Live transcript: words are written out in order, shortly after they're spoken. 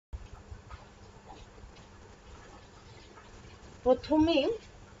প্রথমে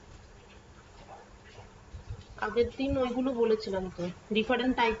আগের দিন ওইগুলো বলেছিলাম তো,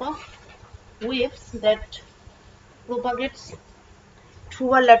 different type of waves that propagates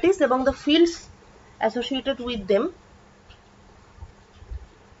through a lattice এবং the fields associated with them.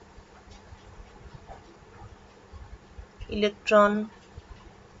 Electron,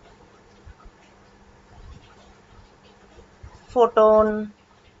 photon,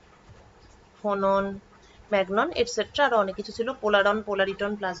 phonon, ম্যাগনন etcetera, আর অনেক কিছু ছিল, পোলারন,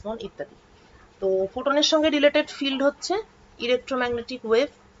 পোলারিটন, প্লাজমন ইত্যাদি। তো ফোটনের সঙ্গে রিলেটেড ফিল্ড হচ্ছে ইলেকট্রোম্যাগনেটিক ওয়েভ,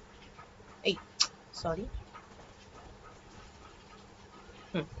 এই সরি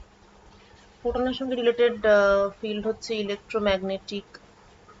ফোটনের সঙ্গে রিলেটেড ফিল্ড হচ্ছে ইলেকট্রোম্যাগনেটিক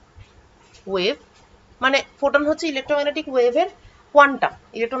ওয়েভ। মানে ফোটন হচ্ছে ইলেকট্রোম্যাগনেটিক ওয়েভের কোয়ান্টাম,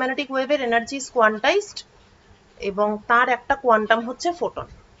 ইলেকট্রোম্যাগনেটিক ওয়েভের এনার্জি ইজ কোয়ান্টাইজড এবং তার একটা কোয়ান্টাম হচ্ছে ফোটন।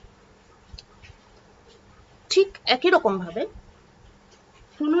 ঠিক একই রকম ভাবে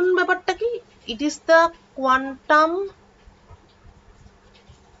ফোনন ব্যাপারটা কি, it is the quantum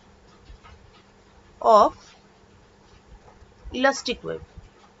of elastic wave.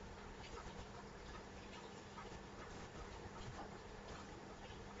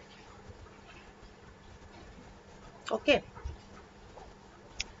 ওকে,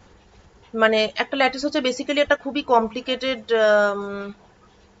 মানে একটা ল্যাটিস হচ্ছে বেসিক্যালি একটা খুবই কমপ্লিকেটেড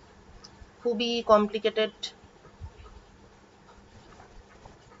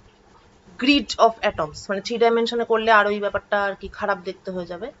গ্রিড অফ অ্যাটমস, মানে 3 ডাইমেনশনে করলে আর ওই ব্যাপারটা আর কি খারাপ দেখতে হয়ে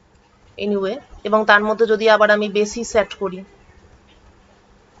যাবে এনিওয়ে। এবং তার মধ্যে যদি আবার আমি বেসি সেট করি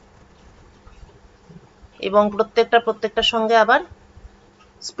এবং প্রত্যেকটার সঙ্গে আবার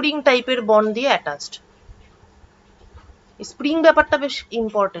স্প্রিং টাইপের বন্ড দিয়ে অ্যাটাচড। স্প্রিং ব্যাপারটা বেশ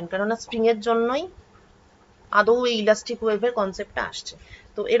ইম্পর্টেন্ট, কেননা স্প্রিং এর জন্যই আদৌ এই ইলাস্টিক ওয়েভের কনসেপ্টটা আসছে।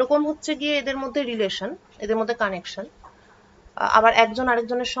 তো এরকম হচ্ছে গিয়ে এদের মধ্যে রিলেশন, এদের মধ্যে কানেকশন। আবার একজন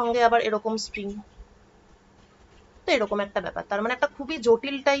আরেকজনের সঙ্গে আবার এরকম স্প্রিং, তো এরকম একটা ব্যাপার। তার মানে একটা খুবই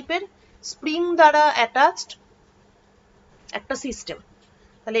জটিল টাইপের স্প্রিং দ্বারা অ্যাটাচড একটা সিস্টেম।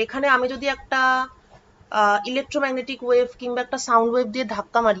 তাহলে এখানে আমি যদি একটা ইলেকট্রোম্যাগনেটিক ওয়েভ কিংবা একটা সাউন্ড ওয়েভ দিয়ে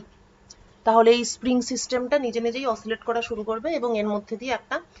ধাক্কা মারি, তাহলে এই স্প্রিং সিস্টেমটা নিজে নিজেই অসিলেট করা শুরু করবে এবং এর মধ্যে দিয়ে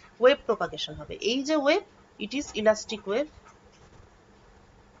একটা ওয়েভ প্রপাগেশন হবে। এই যে wave, it is elastic wave.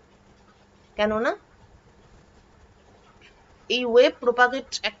 কেননা এই ওয়েভ প্রপাগেট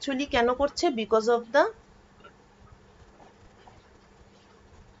অ্যাকচুয়ালি কেন করছে, because of the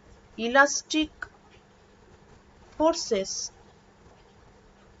elastic forces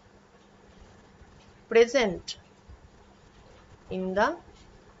present in the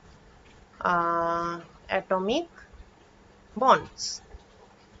atomic bonds.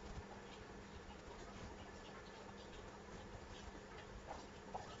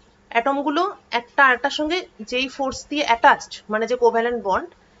 অ্যাটমগুলো একটা আরেকটার সঙ্গে যেই ফোর্স দিয়ে অ্যাটাচড, মানে যে কোভ্যালেন্ট বন্ড,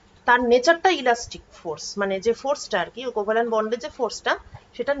 তার নেচারটা ইলাস্টিক ফোর্স, মানে যে ফোর্সটা আর কি কোভ্যালেন্ট বন্ডের যে ফোর্সটা,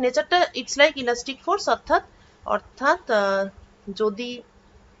 সেটার নেচারটা ইটস লাইক ইলাস্টিক ফোর্স। অর্থাৎ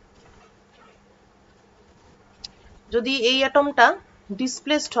যদি এই অ্যাটমটা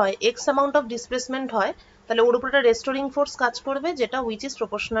ডিসপ্লেসড হয়, এক্স অ্যামাউন্ট অফ ডিসপ্লেসমেন্ট হয়, তাহলে ওর উপর একটা রেস্টোরিং ফোর্স কাজ করবে, যেটা which is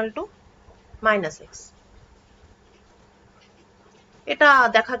proportional to -x। এটা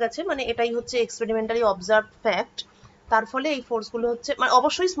দেখা গেছে, মানে এটাই হচ্ছে এক্সপেরিমেন্টালি অবজার্ভ ফ্যাক্ট। তার ফলে এই ফোর্সগুলো হচ্ছে, মানে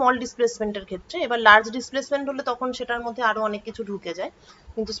অবশ্যই স্মল ডিসপ্লেসমেন্টের ক্ষেত্রে, এবার লার্জ ডিসপ্লেসমেন্ট হলে তখন সেটার মধ্যে আরো অনেক কিছু ঢুকে যায়,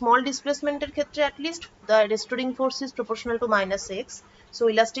 কিন্তু স্মল ডিসপ্লেসমেন্টের ক্ষেত্রে at least the restoring force is proportional to -x, so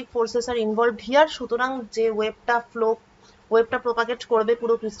elastic forces R involved here. সুতরাং যে ওয়েভটা প্রপাগেট করবে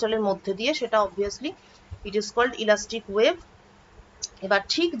পুরো ক্রিস্টালের মধ্যে দিয়ে, সেটা obviously it is called elastic wave. এবার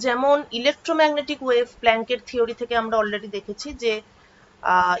ঠিক যেমন ইলেকট্রোম্যাগনেটিক ওয়েভ, প্ল্যাঙ্কের থিওরি থেকে আমরা অলরেডি দেখেছি যে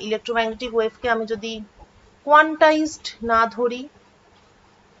ইলেকট্রোম্যাগনেটিক ওয়েভকে আমি যদি কোয়ান্টাইজড না ধরি,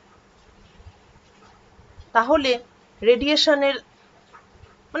 তাহলে রেডিয়েশনের,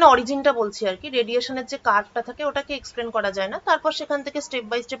 মানে অরিজিনটা বলছি আর কি, রেডিয়েশনের যে কার্ভটা থাকে ওটাকে এক্সপ্লেন করা যায় না। তারপর সেখান থেকে স্টেপ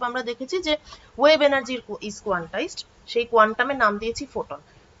বাই স্টেপ আমরা দেখেছি যে ওয়েভ এনার্জি ইজ কোয়ান্টাইজড, সেই কোয়ান্টামের নাম দিয়েছি ফোটন।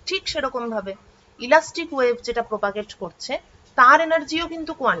 ঠিক সেরকম ভাবে ইলাস্টিক ওয়েভ যেটা প্রপাগেট করছে, তার এনার্জিও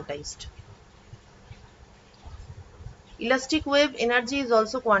কিন্তু quantized. Elastic wave energy is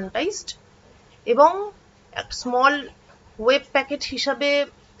also quantized এবং স্মল ওয়েভ প্যাকেট হিসাবে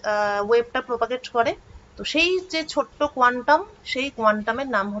ওয়েভটা প্রপাগেট করে। তো সেই যে ছোট্ট কোয়ান্টাম, সেই কোয়ান্টামের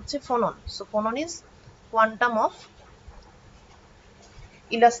নাম হচ্ছে phonon. So phonon is quantum of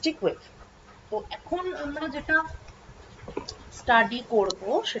elastic wave. তো এখন আমরা যেটা স্টাডি করব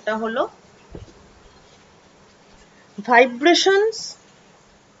সেটা হলো ভাইব্রেশনস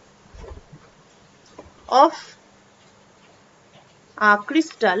অফ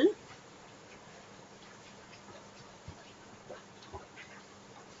crystal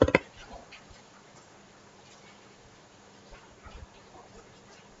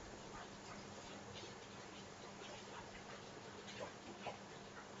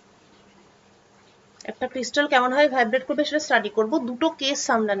একটা ক্রিস্টাল কেমন ভাবে ভাইব্রেট করবে সেটা স্টাডি করব। দুটো কেস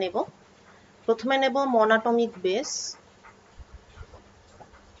আমরা নেব। প্রথমে নেব মনোটমিক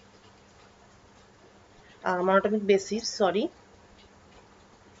বেসিস, সরি,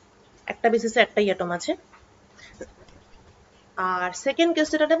 একটা বেসিসে একটাই অ্যাটম আছে। আর সেকেন্ড কেস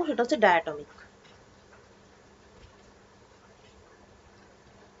যেটা নেব সেটা হচ্ছে ডায়াটমিক।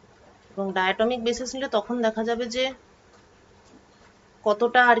 এবং ডায়াটমিক বেসিস নিলে তখন দেখা যাবে যে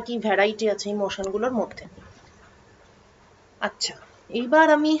কতটা আর কি ভ্যারাইটি আছে এই মোশনগুলোর মধ্যে। আচ্ছা, এইবার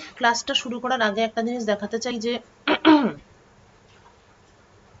আমি ক্লাসটা শুরু করার আগে একটা জিনিস দেখাতে চাই যে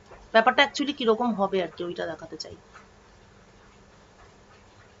ব্যাপারটা অ্যাকচুয়ালি কিরকম হবে আর কি, ওইটা দেখাতে চাই।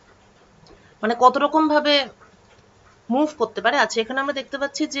 মানে কত রকম ভাবে মুভ করতে পারে। আচ্ছা, এখানে আমরা দেখতে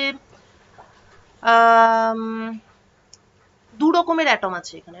পাচ্ছি যে দু রকমের অ্যাটম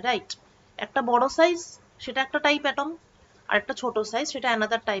আছে এখানে, রাইট? একটা বড় সাইজ, সেটা একটা টাইপ অ্যাটম, আর একটা ছোট সাইজ, সেটা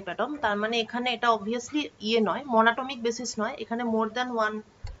অ্যানাদার টাইপ অ্যাটম। তার মানে এখানে এটা অবভিয়াসলি নয়, মনোটমিক বেসিস নয়, এখানে মোর দ্যান ওয়ান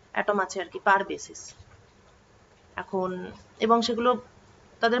অ্যাটম আছে আর কি পার বেসিস। এখন এবং সেগুলো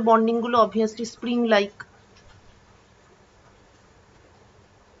তাদের বন্ডিং গুলো অবভিয়াসলি স্প্রিং লাইক,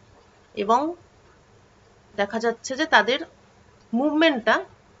 এবং দেখা যাচ্ছে যে তাদের মুভমেন্টটা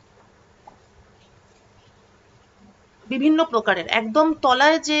বিভিন্ন প্রকারের। একদম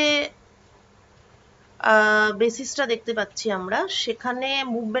তলায় যে বেসিসটা দেখতে পাচ্ছি আমরা, সেখানে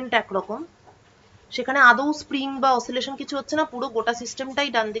মুভমেন্ট একরকম, সেখানে আদৌ স্প্রিং বা অসিলেশন কিছু হচ্ছে না, পুরো গোটা সিস্টেমটাই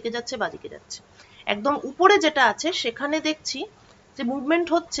ডান দিকে যাচ্ছে বাদিকে যাচ্ছে। একদম উপরে যেটা আছে সেখানে দেখছি যে মুভমেন্ট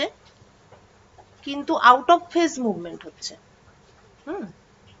হচ্ছে, কিন্তু আউট অফ ফেজ মুভমেন্ট হচ্ছে।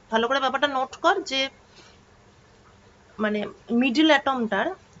 ভালো করে ব্যাপারটা নোট কর যে মানে মিডল অ্যাটমটার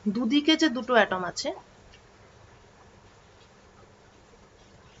দুদিকে যে দুটো অ্যাটম আছে,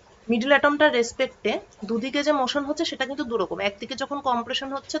 মিডল অ্যাটমটার রেসপেক্টে দুদিকে যে মোশন হচ্ছে সেটা কিন্তু দুরকম। একদিকে যখন কম্প্রেশন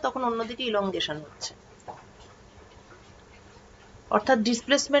হচ্ছে তখন অন্যদিকে ইলংগেশন হচ্ছে, অর্থাৎ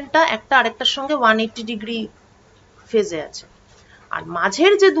ডিসপ্লেসমেন্টটা একটা আরেকটার সঙ্গে 180 ডিগ্রি ফেজে আছে। আর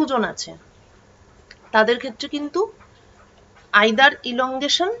মাঝের যে দুজন আছে তাদের ক্ষেত্রে কিন্তু আইদার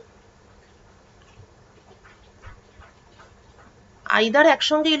ইলংগেশন, আইদার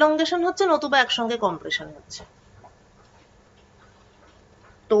একসঙ্গে ইলংগেশন হচ্ছে, নতুবা একসঙ্গে কম্প্রেশন হচ্ছে।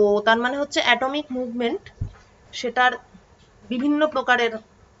 তো তার মানে হচ্ছে অ্যাটমিক মুভমেন্ট সেটার বিভিন্ন প্রকারের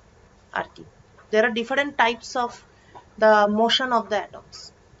আর কি। there are different types of the motion of the atoms.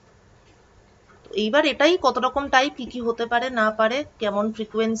 এইবার এটাই কত রকম টাইপ, কি কি হতে পারে না পারে, কেমন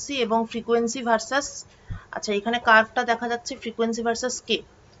ফ্রিকোয়েন্সি, এবং ফ্রিকোয়েন্সি ভার্সাস, আচ্ছা এখানে কার্ভটা দেখা যাচ্ছে ফ্রিকোয়েন্সি ভার্সাস কে,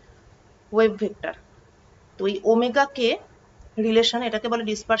 ওয়েভ ভেক্টর। তো এই ওমেগা কে রিলেশন, এটাকে বলে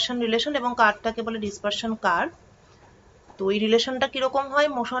ডিসপারশন রিলেশন, এবং কার্ভটাকে বলে ডিসপারশন কার্ভ। তো এই রিলেশনটা কিরকম হয়,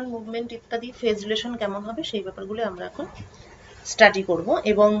 মোশন, মুভমেন্ট ইত্যাদি, ফেজ রিলেশন কেমন হবে, সেই ব্যাপারগুলো আমরা এখন স্টাডি করব।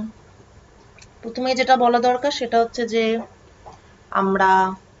 এবং প্রথমে যেটা বলা দরকার সেটা হচ্ছে যে আমরা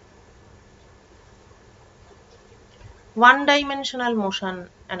ওয়ান ডাইমেনশনাল মোশন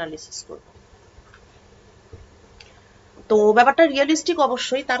অ্যানালিসিস করব। তো ব্যাপারটা রিয়েলিস্টিক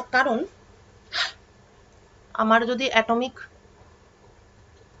অবশ্যই, তার কারণ আমার যদি অ্যাটমিক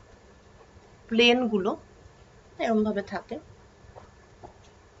প্লেন গুলো এরকম ভাবে থাকে,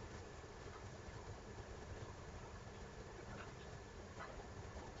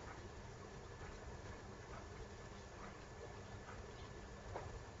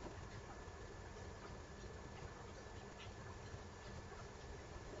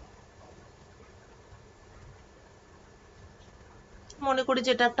 মনে করি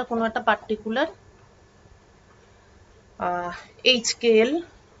যে এটা একটা কোনো একটা পার্টিকুলার HKL,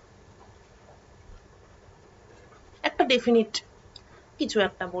 একটা ডেফিনিট কিছু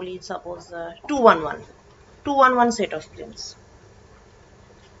একটা বলি, সাপোজ 211 সেট অফ প্লেনস,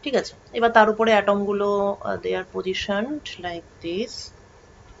 ঠিক আছে? এবার তার উপরে অ্যাটম গুলো দে আর পজিশনড লাইক দিস।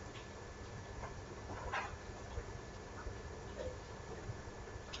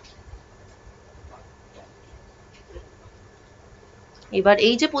 এবার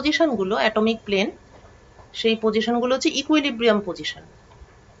এই যে পজিশন গুলো অ্যাটমিক প্লেন, সেই পজিশন গুলো হচ্ছে ইকুইলিব্রিয়াম পজিশন।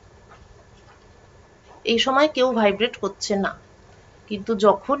 এই সময় কেউ ভাইব্রেট করছে না, কিন্তু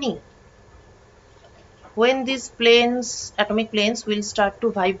যখনই when these planes, atomic planes will start to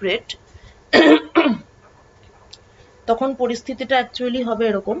vibrate, তখন পরিস্থিতিটা অ্যাকচুয়ালি হবে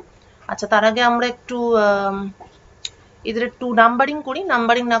এরকম। আচ্ছা, তার আগে আমরা একটু এদের একটু নাম্বারিং করি।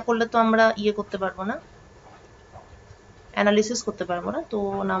 নাম্বারিং না করলে তো আমরা ইয়ে করতে পারবো না, অ্যানালিসিস করতে পারবো না। তো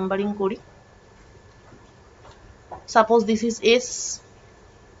নাম্বারিং করি। সাপোজ দিস ইজ এস,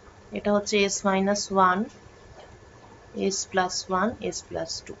 এটা হচ্ছে S-1, S+1,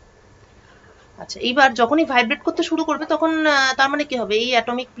 S+2। আচ্ছা, এইবার যখনই ভাইব্রেট করতে শুরু করবে তখন তার মানে কি হবে, এই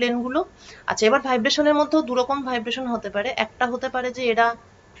অ্যাটমিক প্লেনগুলো, আচ্ছা এবার ভাইব্রেশনের মধ্যেও দুরকম ভাইব্রেশন হতে পারে। একটা হতে পারে যে এরা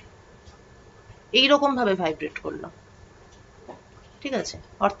এইরকম ভাবে ভাইব্রেট করলো, ঠিক আছে,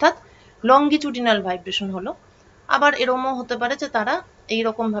 অর্থাৎ লঙ্গিচুডিনাল ভাইব্রেশন হলো। আবার এরকমও হতে পারে যে তারা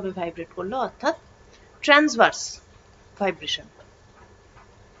এইরকম ভাবে ভাইব্রেট করলো, অর্থাৎ ট্রান্সভার্স ভাইব্রেশন।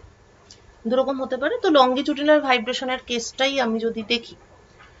 দুরকম হতে পারে। তো লঙ্গিচুডিনাল ভাইব্রেশনের কেসটাই আমি যদি দেখি,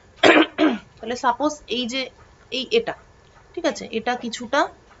 তাহলে সাপোজ এই যে এটা, ঠিক আছে, এটা কিছুটা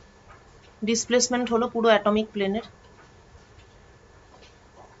ডিসপ্লেসমেন্ট হলো পুরো অ্যাটমিক প্লেনের।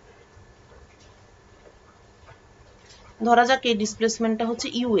 ধরা যাক এই ডিসপ্লেসমেন্টটা হচ্ছে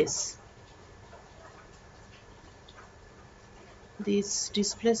ইউএস, দিস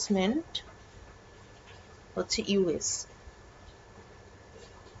ডিসপ্লেসমেন্ট হচ্ছে ইউএস,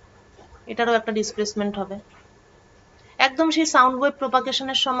 এটারও একটা ডিসপ্লেসমেন্ট হবে। একদম সেই সাউন্ড ওয়েভ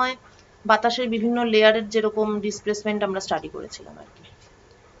প্রোপাগেশনের সময় বাতাসের বিভিন্ন লেয়ারের যেরকম ডিসপ্লেসমেন্ট আমরা স্টাডি করেছিলাম আর কি।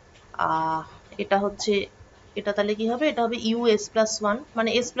 এটা হচ্ছে, এটা তাহলে কি হবে, এটা হবে ইউএস প্লাস ওয়ান, মানে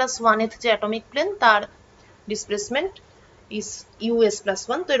এস প্লাস ওয়ানের যে অ্যাটমিক প্লেন তার ডিসপ্লেসমেন্ট ইস ইউএস প্লাস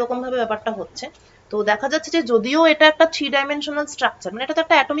ওয়ান। তো এরকম ভাবে ব্যাপারটা হচ্ছে। তো দেখা যাচ্ছে যে যদিও এটা একটা 3 ডাইমেনশনাল স্ট্রাকচার, মানে এটা তো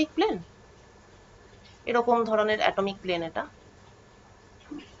একটা অ্যাটমিক প্লেন, এরকম ধরনের অ্যাটমিক প্লেন এটা,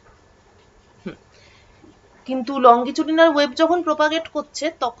 কিন্তু লঙ্গিচুডিনাল ওয়েভ যখন প্রোপাগেট করছে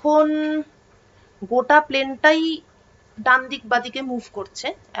তখন গোটা প্লেনটাই ডান দিক বাদিকে মুভ করছে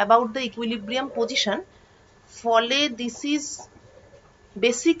অ্যাবাউট দ্য ইকুইলিব্রিয়াম পজিশন। ফলে this is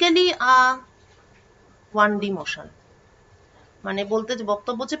basically a 1D motion, মানে বলতে যে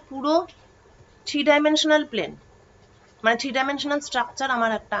বক্তব্য যে পুরো 3 ডাইমেনশনাল প্লেন, মানে 3 ডাইমেনশনাল স্ট্রাকচার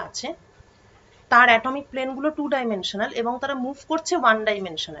আমার একটা আছে, তার অ্যাটমিক প্লেনগুলো 2 ডাইমেনশনাল এবং তারা মুভ করছে 1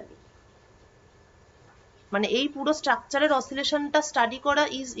 ডাইমেনশনালি। মানে এই পুরো স্ট্রাকচারের অসিলেশনটা স্টাডি করা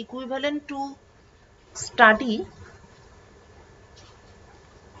is equivalent to study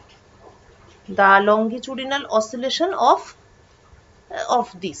the longitudinal oscillation of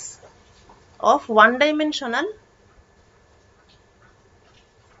this, of one dimensional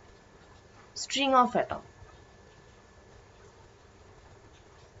string of atom.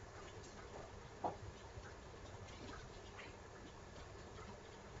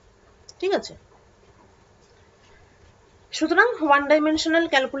 ঠিক আছে, সুতরাং one dimensional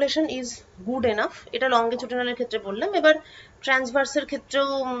calculation is good enough, এটা লঙ্গিচুডিনালের ক্ষেত্রে বললাম। এবার ট্রান্সভার্সের ক্ষেত্রেও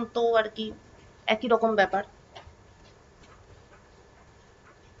তো আর কি একই রকম ব্যাপার,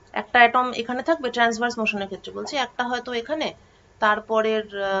 একটা অ্যাটম এখানে থাকবে, ট্রান্সভার্স মোশনের ক্ষেত্রে বলছি, একটা হয়তো এখানে, তারপরের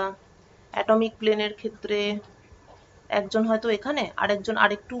অ্যাটমিক প্লেনের ক্ষেত্রে একজন হয়তো এখানে, আরেকজন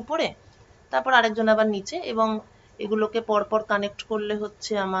আরেকটু উপরে, তারপর আরেকজন আবার নিচে, এবং এগুলোকে পরপর কানেক্ট করলে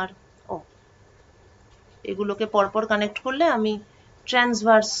হচ্ছে আমার, এগুলোকে পরপর কানেক্ট করলে আমি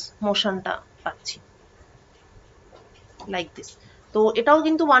ট্রান্সভার্স মোশনটা পাচ্ছি, লাইক দিস। তো এটাও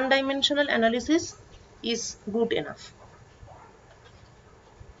কিন্তু one dimensional analysis is good enough.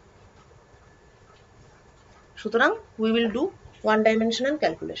 সুতরাং we will do one dimensional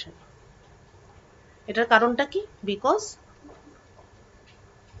calculation. এটার কারণটা কি? Because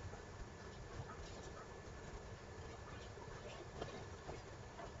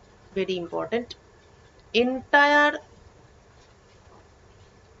very important, entire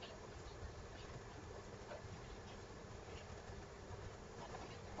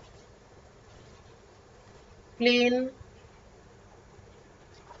plane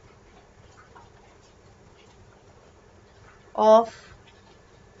of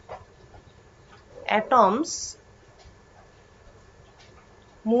atoms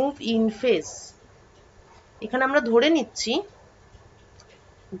move in phase। এখানে আমরা ধরে নিচ্ছি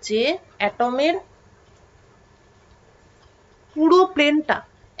যে অ্যাটমের পুরো প্লেনটা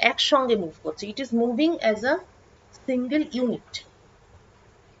একসঙ্গে মুভ করছে, it is moving as a single unit.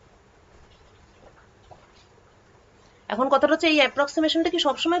 এখন কথাটা হচ্ছে এই অ্যাপ্রক্সিমেশনটা কি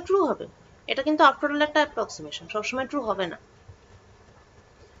সবসময় ট্রু হবে? এটা কিন্তু আফটার অল একটা অ্যাপ্রক্সিমেশন, সবসময় ট্রু হবে না।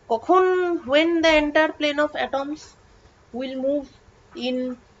 কখন when the entire plane of atoms will move in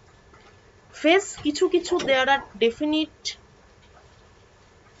phase, কিছু কিছু there are definite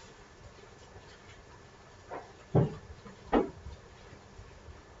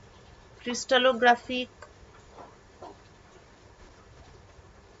crystallographic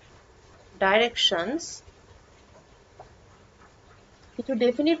directions, কিছু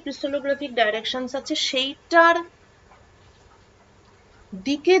ডেফিনিট ক্রিস্টালোগ্রাফিক ডাইরেকশনস আছে, সেইটার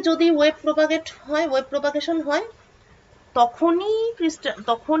দিকে যদি ওয়েভ প্রপাগেট হয়, ওয়েভ প্রপাগেশন হয়,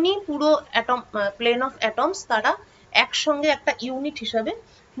 তখনই পুরো অ্যাটম প্লেন অফ অ্যাটমস তারা একসঙ্গে একটা ইউনিট হিসাবে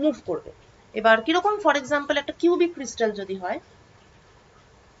মুভ করবে। এবার কিরকম, ফর এক্সাম্পল একটা কিউবিক ক্রিস্টাল যদি হয়,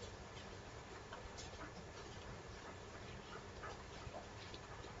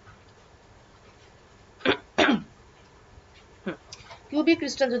 কিউবিক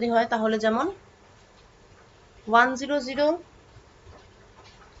ক্রিস্টাল যদি হয় তাহলে যেমন 100,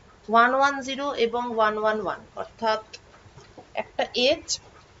 110 এবং 111, অর্থাৎ একটা এজ,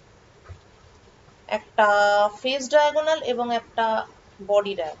 একটা ফেস ডায়াগোনাল এবং একটা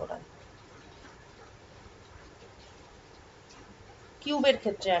বডি ডায়াগোনাল, কিউবের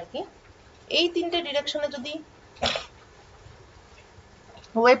ক্ষেত্রে আর কি। এই তিনটে ডিরেকশনে যদি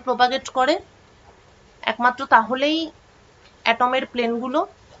ওয়েভ প্রপাগেট করে একমাত্র তাহলেই অ্যাটমের প্লেনগুলো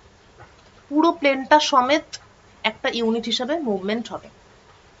পুরো প্লেনটা সমেত একটা ইউনিট হিসাবে মুভমেন্ট হবে।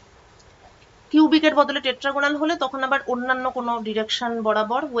 কিউবিকের বদলে টেট্রাগোনাল হলে তখন আবার অন্যান্য কোনো ডিরেকশন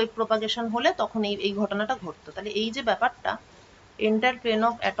বরাবর ওয়েভ প্রপাগেশন হলে তখন এই ঘটনাটা ঘটতো। তাহলে এই যে ব্যাপারটা, enter plane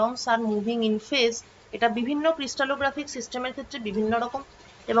of atoms are moving in phase, এটা বিভিন্ন ক্রিস্টালোগ্রাফিক সিস্টেমের ক্ষেত্রে বিভিন্ন রকম,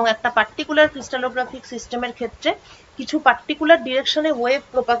 এবং একটা পার্টিকুলার ক্রিস্টালোগ্রাফিক সিস্টেমের ক্ষেত্রে কিছু পার্টিকুলার ডিরেকশনে ওয়েভ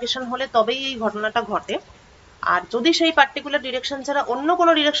প্রপাগেশন হলে তবেই এই ঘটনাটা ঘটে। আর যদি সেই পার্টিকুলার ডিরেকশন ছাড়া অন্য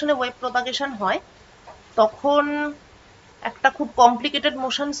কোনো ডিরেকশনে ওয়েভ প্রপাগেশন হয় তখন একটা খুব কমপ্লিকেটেড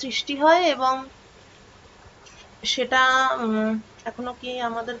মোশন সৃষ্টি হয়, এবং সেটা এখনো কি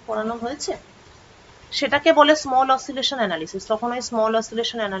আমাদের পড়ানো হয়েছে, সেটাকে বলে স্মল অসিলেশন অ্যানালিসিস। তখন ওই স্মল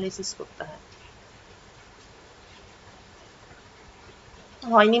অসিলেশন অ্যানালিসিস করতে হয়।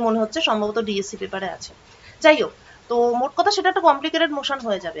 হয়নি মনে হচ্ছে, সম্ভবত ডিএসসি পেপারে আছে। যাই হোক, তো মোট কথা সেটা একটা কমপ্লিকেটেড মোশন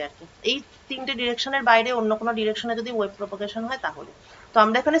হয়ে যাবে আর কি, এই তিনটে ডিরেকশনের বাইরে অন্য কোনো ডিরেকশনে যদি ওয়েভ প্রপাগেশন হয় তাহলে। তো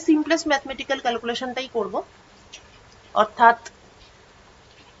আমরা এখানে সিম্পলেস্ট ম্যাথমেটিক্যাল ক্যালকুলেশনটাই করব, অর্থাৎ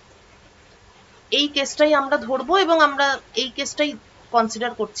এই কেসটাই আমরা ধরবো এবং আমরা এই কেসটাই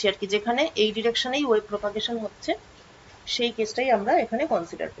কনসিডার করছি আর কি, যেখানে এই ডিরেকশনেই ওয়েভ প্রপাগেশন হচ্ছে সেই কেসটাই আমরা এখানে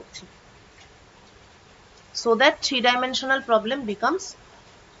কনসিডার করছি, so that 3-dimensional problem becomes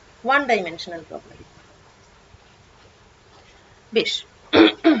 1-dimensional problem. বেশ,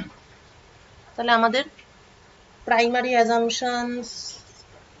 তাহলে আমাদের প্রাইমারি অ্যাজাম্পশনস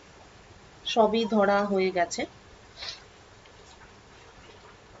সবই ধরা হয়ে গেছে।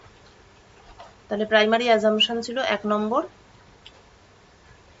 তাহলে প্রাইমারি অ্যাজাম্পশন ছিল 1 নম্বর,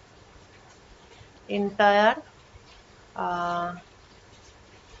 entire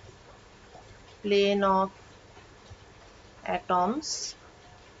plane of atoms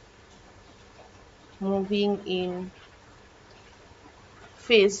moving in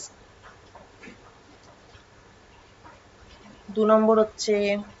phase। 2 নম্বর হচ্ছে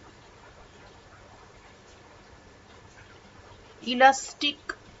elastic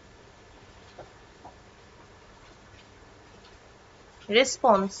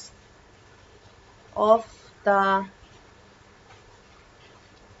response of the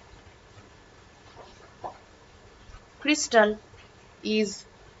crystal is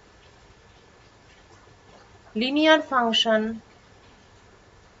linear function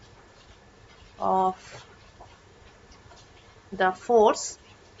of the force,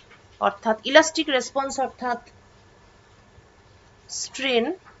 অর্থাৎ ইলাস্টিক রেসপন্স অর্থাৎ স্ট্রেন।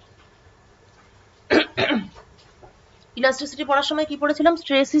 ইলাস্টিসিটি পড়ার সময় কি পড়েছিলাম?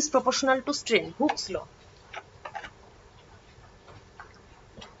 Stress is proportional to strain, hooks law.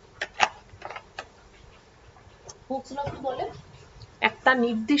 Hooks ল কি বলে? একটা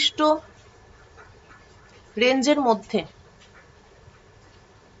নির্দিষ্ট রেঞ্জের মধ্যে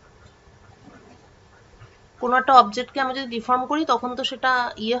কোনো একটা অবজেক্টকে আমরা যদি ডিফর্ম করি তখন তো সেটা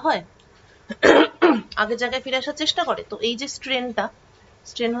হয়, আগের জায়গায় ফিরে আসার চেষ্টা করে। তো এই যে স্ট্রেনটা,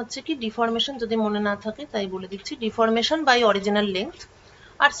 স্ট্রেন হচ্ছে কি ডিফরমেশন, যদি মনে না থাকে তাই বলে দিচ্ছি, deformation by original length.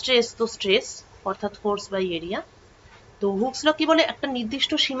 R stress তো স্ট্রেস অর্থাৎ ফোর্স বাই এরিয়া। তো হুকস ল কি বলে? একটা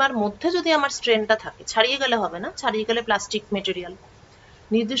নির্দিষ্ট সীমার মধ্যে যদি আমার স্ট্রেনটা থাকে, ছাড়িয়ে গেলে হবে না, ছাড়িয়ে গেলে প্লাস্টিক মেটেরিয়াল,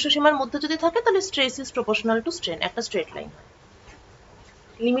 নির্দিষ্ট সীমার মধ্যে যদি থাকে তাহলে stress is proportional to strain, একটা স্ট্রেট লাইন হয়।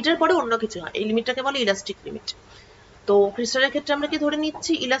 লিমিটের পরে অন্য কিছু হয়, এই লিমিটটাকে বলে ইলাস্টিক লিমিট। তো ক্রিস্টালের ক্ষেত্রে আমরা কি ধরে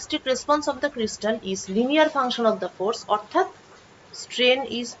নিচ্ছি? Elastic response of the crystal is linear function of the force, অর্থাৎ strain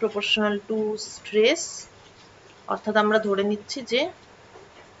is proportional to stress, অর্থাৎ আমরা ধরে নিচ্ছি যে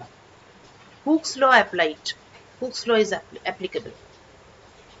hooks law applied, hooks law is applicable.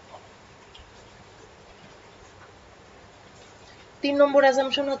 3 number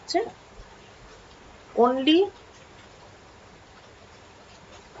assumption হচ্ছে only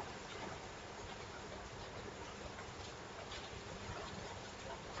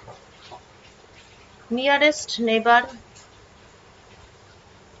nearest neighbor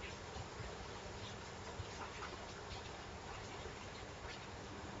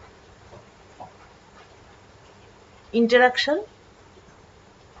interaction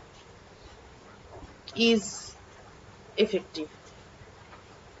is effective।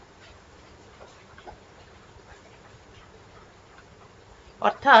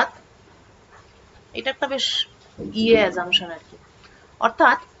 অর্থাৎ এটা একটা বেশ অ্যাজাম্পশন আর কি,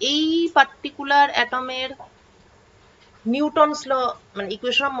 অর্থাৎ এই পার্টিকুলার অ্যাটমের নিউটনস ল মানে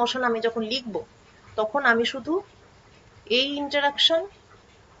ইকুয়েশন অফ মোশন আমি যখন লিখব তখন আমি শুধু এই ইন্টারাকশন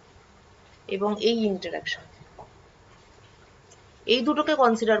এবং এই ইন্টারাকশন এই দুটোকে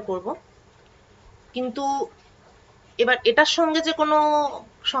কনসিডার করব, কিন্তু এবার এটার সঙ্গে যে কোনো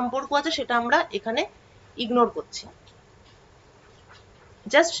সম্পর্ক আছে সেটা আমরা এখানে ইগনোর করছি।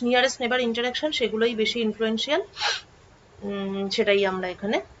 জাস্ট নিয়ারেস্ট নেবার ইন্টারাকশন সেগুলোই বেশি ইনফ্লুয়েন্সিয়াল, সেটাই আমরা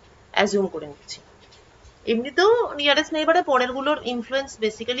এখানে অ্যাজিউম করে নিচ্ছি। এমনিতেও নিয়ারেস্ট নেইবারে পরের গুলোর ইনফ্লুয়েন্স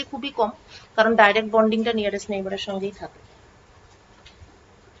বেসিক্যালি খুবই কম, কারণ ডাইরেক্ট বন্ডিংটা নিয়ারেস্ট নেইবারের সঙ্গেই থাকে।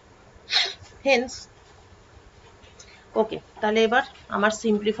 হেন্স ওকে, তাহলে এবার আমার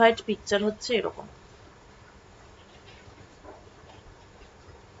সিম্পলিফাইড পিকচার হচ্ছে এরকম।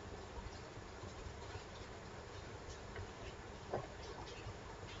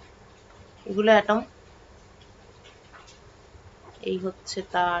 এগুলো অ্যাটম, এই হচ্ছে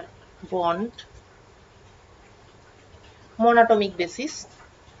তার বন্ড, মনোটমিক বেসিস,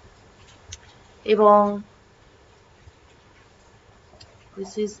 এবং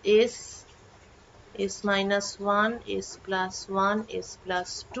this is S, S minus 1, S plus 1, S plus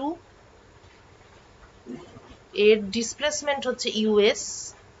 2, এর ডিসপ্লেসমেন্ট হচ্ছে US,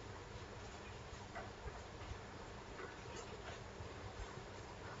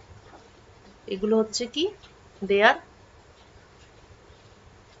 এগুলো হচ্ছে কি দেয়ার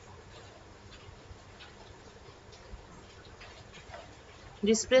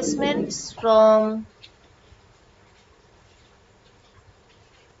displacements from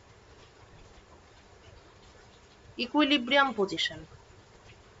equilibrium position।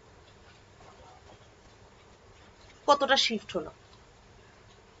 কতটা শিফট হলো,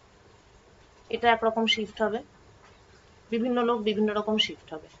 এটা একরকম শিফট হবে, বিভিন্ন লোক বিভিন্ন রকম শিফট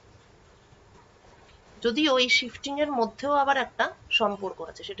হবে, যদিও এই শিফটিং এর মধ্যেও আবার একটা সম্পর্ক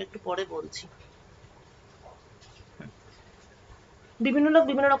আছে, সেটা একটু পরে বলছি। বিভিন্ন লোক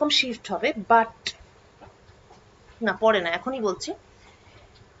বিভিন্ন রকম শিফট হবে, বাট না পরে না, এখনই বলছি।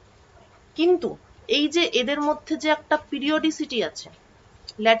 কিন্তু এই যে এদের মধ্যে যে একটা পিরিয়ডিসিটি আছে,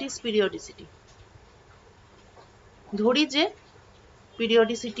 ল্যাটিস পিরিয়ডিসিটি, ধরি যে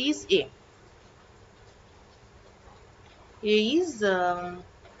periodicity is a, A is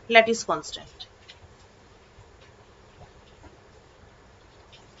lattice constant।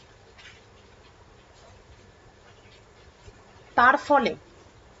 তার ফলে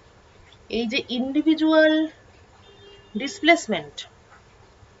এই যে ইন্ডিভিজুয়াল ডিসপ্লেসমেন্ট,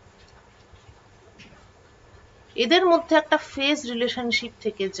 এদের মধ্যে একটা ফেজ রিলেশনশিপ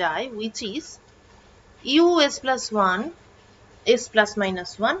থেকে যায়, which is u s plus 1 s plus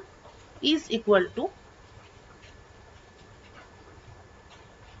minus 1 is equal to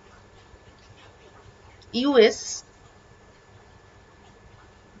us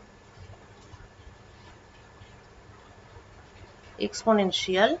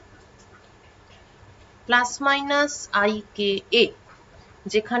exponential plus minus I k a,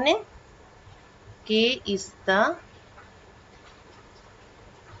 যেখানে k is the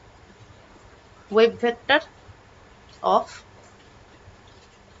wave vector of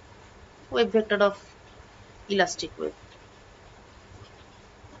elastic wave।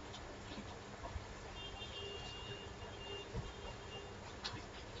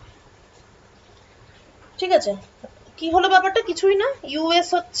 ঠিক আছে, কি হলো ব্যাপারটা? কিছুই না, ইউএস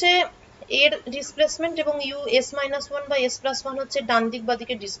হচ্ছে এর ডিসপ্লেসমেন্ট এবং ইউ এস মাইনাস 1 বা এস প্লাস 1 হচ্ছে ডান দিক বা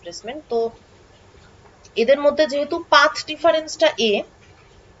দিকের ডিসপ্লেসমেন্ট। তো এদের মধ্যে যেহেতু পাথ ডিফারেন্সটা এ,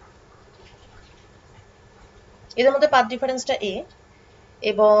 এদের মধ্যে পাথ ডিফারেন্সটা এ,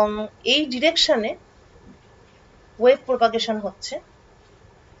 এবং এই ডিরেকশনে ওয়েভ প্রপাগেশন হচ্ছে,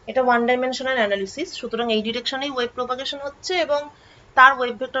 এটা ওয়ান ডাইমেনশনাল অ্যানালিসিস, সুতরাং এই ডিরেকশনেই ওয়েভ প্রপাগেশন হচ্ছে এবং তার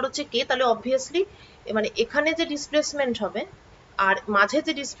ওয়েভ ভেক্টর হচ্ছে কে। তাহলে অবভিয়াসলি মানে এখানে যে ডিসপ্লেসমেন্ট হবে আর মাঝে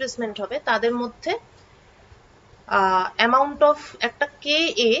যে ডিসপ্লেসমেন্ট হবে তাদের মধ্যে অ্যামাউন্ট অফ একটা কে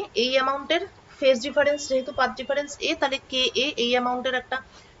এ, এই অ্যামাউন্টের ফেজ ডিফারেন্স, যেহেতু পাথ ডিফারেন্স এ, তাহলে কে এ এই অ্যামাউন্টের একটা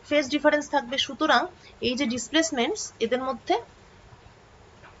ফেজ ডিফারেন্স থাকবে। সুতরাং এই যে ডিসপ্লেসমেন্টস এদের মধ্যে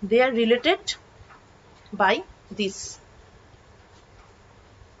দে আর related by this,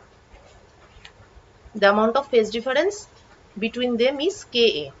 the amount of phase difference between them is ka।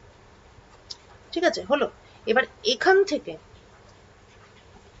 ঠিক আছে, হলো। এবার এখান থেকে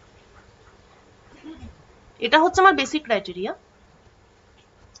এটা হচ্ছে আমার বেসিক ক্রাইটেরিয়া।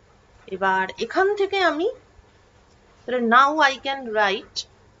 এবার এখান থেকে আমি নাও আই ক্যান রাইট,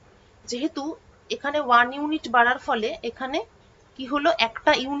 যেহেতু এখানে 1 ইউনিট বাড়ার ফলে এখানে কি হলো,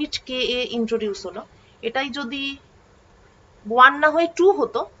 একটা ইউনিট কে এ ইন্ট্রোডিউস হলো। এটাই যদি 1 না হয়ে 2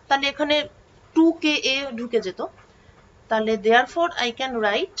 হতো তাহলে এখানে 2 কে এ ঢুকে যেত। তাহলে therefore I can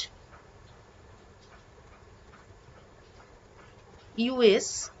write US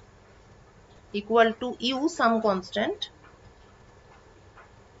equal to U some constant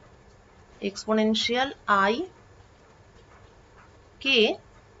exponential I K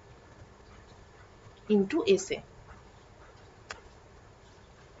into SA.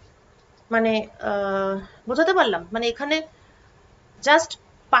 মানে বোঝাতে পারলাম? মানে এখানে জাস্ট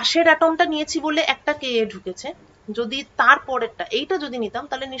পাশের অ্যাটমটা নিয়েছি বলে একটা কে এ ঢুকেছে, যদি তার পরেরটা এইটা যদি নিতাম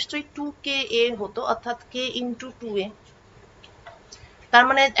তাহলে নিশ্চয়ই 2ka হতো, অর্থাৎ k ইন্টু 2a। তার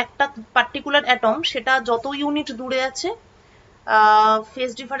মানে একটা পার্টিকুলার অ্যাটম সেটা যত ইউনিট দূরে আছে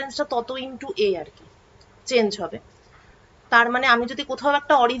ফেজ ডিফারেন্সটা তত ইন্টু a আর কি চেঞ্জ হবে। তার মানে আমি যদি কোথাও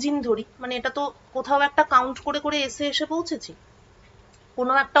একটা অরিজিন ধরি, মানে এটা তো কোথাও একটা কাউন্ট করে করে এসে পৌঁছেছি,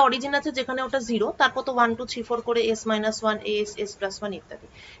 কোনো একটা অরিজিন আছে যেখানে ওটা 0, তারপর তো 1 2 3 4 করে s মাইনাস 1 s প্লাস 1 ইত্যাদি।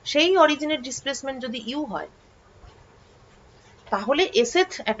 সেই অরিজিনের ডিসপ্লেসমেন্ট যদি u হয়, তাহলে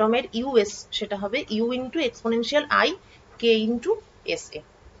এসএথ অ্যাটমের ইউএস সেটা হবে u into exponential i k into sa।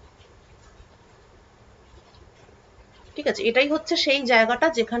 ঠিক আছে, এটাই হচ্ছে সেই জায়গাটা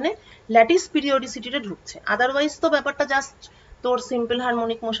যেখানে ল্যাটিস পিরিওডিসিটিটা ঢুকছে। আদারওয়াইজ তো ব্যাপারটা জাস্ট তোর সিম্পল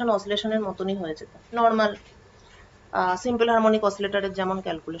হারমোনিক মোশন অসিলেশনের মতনই হয়ে যেত, নর্মাল সিম্পল হারমোনিক অসিলেটরের যেমন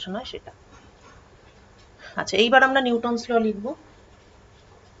ক্যালকুলেশন হয় সেটা। আচ্ছা, এইবার আমরা নিউটনস ল লিখব।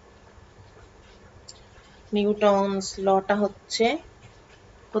 নিউটনস লটা হচ্ছে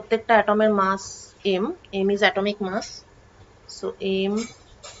প্রত্যেকটা অ্যাটমের মাস m is atomic mass, so m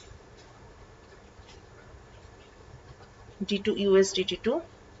d2 us dt2,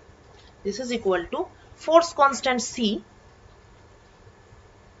 this is equal to force constant c,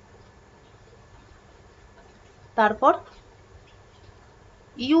 তারপর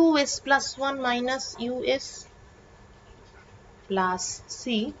us plus 1 minus us plus c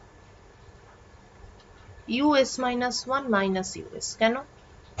us minus 1 minus us। কেন?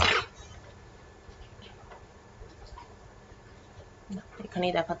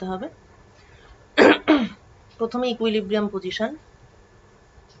 এখানেই দেখাতে হবে। প্রথমে ইকুইলিব্রিয়াম পজিশন,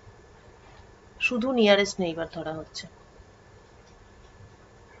 শুধু নিয়ারেস্ট নেইবার ধরা হচ্ছে।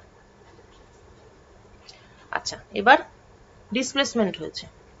 আচ্ছা, এবার ডিসপ্লেসমেন্ট হয়েছে,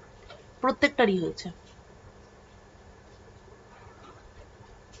 প্রত্যেকটারই হয়েছে।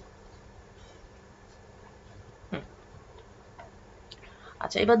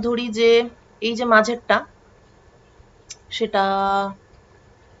 আচ্ছা, এবার ধরি যে এই যে মাঝেরটা সেটা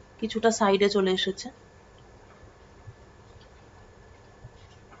কিছুটা সাইডে চলে এসেছে,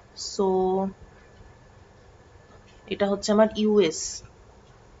 সো এটা হচ্ছে আমার ইউএস।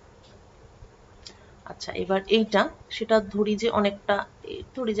 আচ্ছা, এবার এইটা সেটা ধরি যে অনেকটা,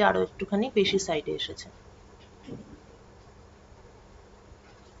 ধরি যে আরো একটুখানি বেশি সাইডে এসেছে,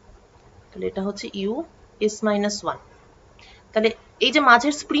 তাহলে এটা হচ্ছে ইউ এস মাইনাস 1। তাহলে এই যে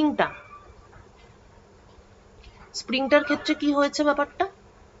মাঝের স্প্রিংটার ক্ষেত্রে কি হয়েছে ব্যাপারটা,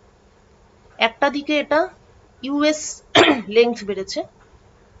 একটা দিকে এটা ইউএস লেংথ বেড়েছে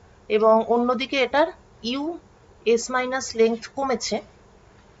এবং অন্যদিকে এটার ইউ এস মাইনাস লেংথ কমেছে,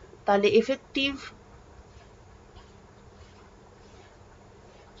 তাহলে এফেক্টিভ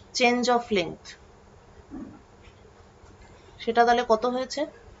চেঞ্জ অফ লেংথ সেটা তাহলে কত হয়েছে,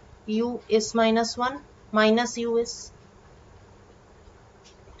 U S minus 1 minus US,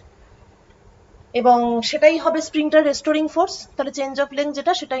 এবং সেটাই হবে স্প্রিংটার রেস্টোরিং ফোর্স। তাহলে চেঞ্জ অফ লেংথ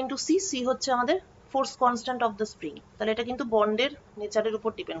যেটা সেটা ইন্টু সি, সি হচ্ছে আমাদের force constant of the spring. তাহলে এটা কিন্তু বন্ডের নেচারের উপর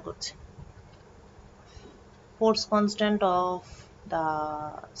ডিপেন্ড করছে, force constant of the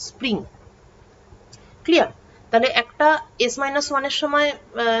spring. Clear? তাহলে একটা এস মাইনাস 1 এর সময়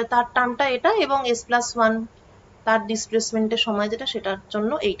তার টার্মটা এটা, এবং এস প্লাস 1 তার ডিসপ্লেসমেন্টের সময় যেটা সেটার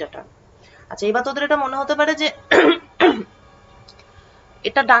জন্য এইটা টার্ম। আচ্ছা, এবার তোদের এটা মনে হতে পারে যে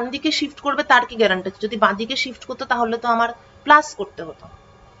এটা ডান দিকে শিফট করবে, তার কি গ্যারান্টি? যদি বাঁ দিকে শিফট করতো তাহলে তো আমার প্লাস করতে হতো,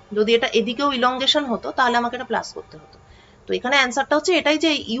 যদি এটা এদিকেও ইলংগেশন হতো তাহলে আমাকে এটা প্লাস করতে হতো। তো এখানে অ্যান্সারটা হচ্ছে এটাই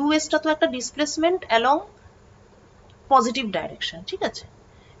যে ইউএসটা তো একটা ডিসপ্লেসমেন্ট অ্যালং পজিটিভ ডাইরেকশন, ঠিক আছে।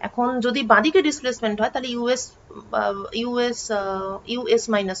 এখন যদি বাঁদিকে ডিসপ্লেসমেন্ট হয় তাহলে ইউএস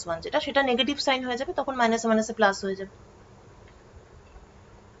মাইনাস 1 যেটা সেটা নেগেটিভ সাইন হয়ে যাবে, তখন মাইনাসে মাইনাসে প্লাস হয়ে যাবে।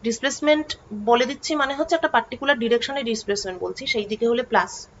 ডিসপ্লেসমেন্ট বলে দিচ্ছি মানে হচ্ছে একটা পার্টিকুলার ডিরেকশনে ডিসপ্লেসমেন্ট বলছি, সেই দিকে হলে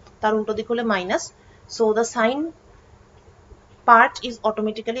প্লাস, তার উল্টো দিক হলে minus, so the sign part is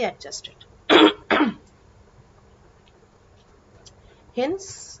automatically adjusted. Hence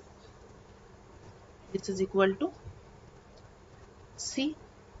this is equal to C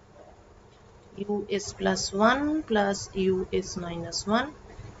us plus 1 plus us minus 1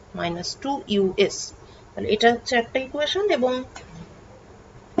 minus 2 us। তাহলে এটা হচ্ছে একটা ইকুয়েশন, এবং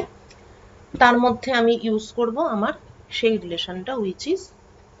তার মধ্যে আমি ইউজ করব আমার সেই রিলেশনটা which is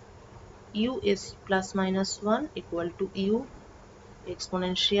us plus minus 1 equal to u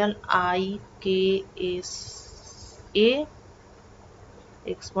exponential I k s a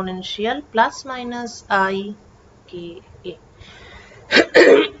exponential plus minus I k a.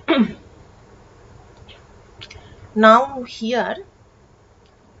 Now here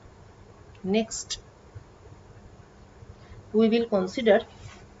next we will consider,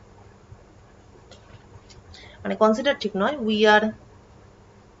 মানে consider ঠিক নয়, we are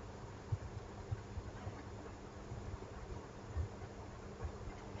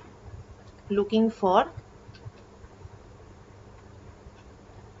looking for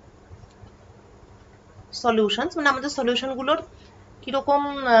solutions, মানে আমাদের solution গুলোর কিরকম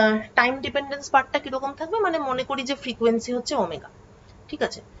time dependence পার্টটা কিরকম থাকবে, মানে মনে করি যে ফ্রিকোয়েন্সি হচ্ছে ওমেগা, ঠিক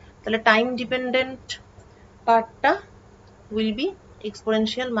আছে, তাহলে টাইম ডিপেন্ডেন্ট পার্টটা will be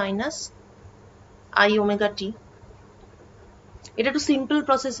exponential minus I omega t. এটা একটু সিম্পল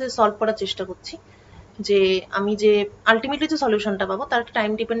প্রসেসে সলভ করার চেষ্টা করছি, যে আমি যে আলটিমেটলি যে সলিউশনটা পাবো তার একটা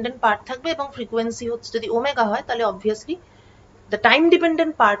টাইম ডিপেন্ডেন্ট পার্ট থাকবে এবং ফ্রিকোয়েন্সি হচ্ছে যদি ওমেগা হয় তাহলে obviously the time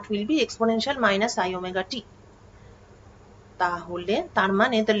dependent part will be exponential minus I omega t. তাহলে তার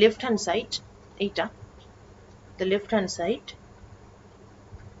মানে the left hand side, এইটা the left hand side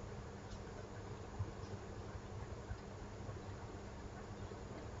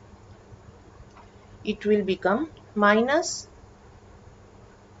it will become minus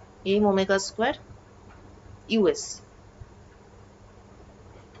m omega square us.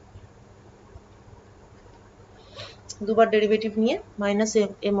 দুবার ডেরিভেটিভ নিয়ে minus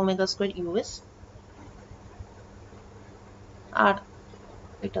m omega square us, আর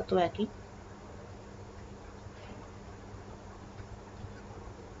এটা তো একই,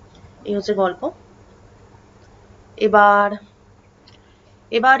 এই হচ্ছে গল্প।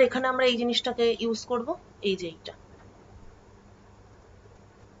 এবার এখানে আমরা এই জিনিসটাকে ইউজ করব, এই যে এইটা,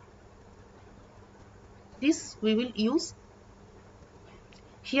 this we will use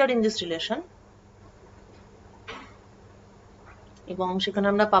here in this relation, এবং সেখানে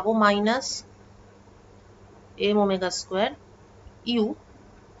আমরা পাবো minus m omega square u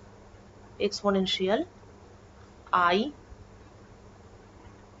exponential I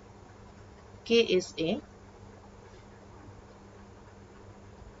k s a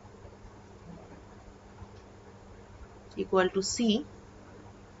equal to c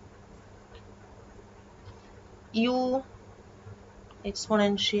u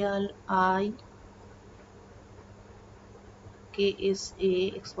exponential I k s a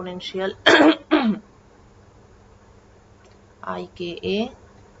exponential I k a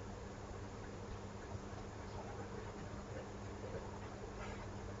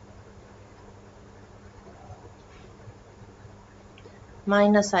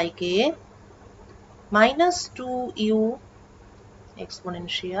minus I k a minus 2u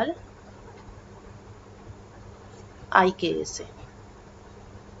exponential I k s a.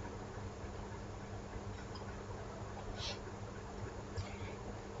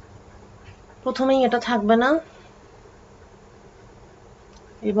 প্রথমেই এটা থাকবে না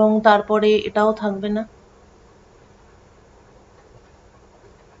এবং তারপরে এটাও থাকবে না,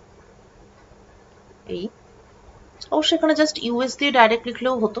 এই অবশ্য এখানে জাস্ট ইউএস দিয়ে ডাইরেক্ট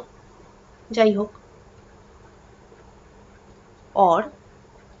লিখলেও হতো, যাই হোক, or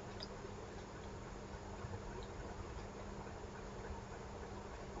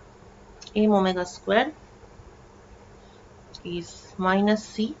m omega square is minus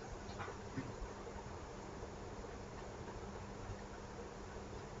c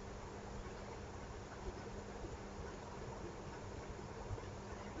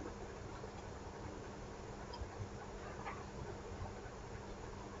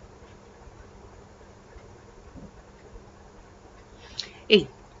এই।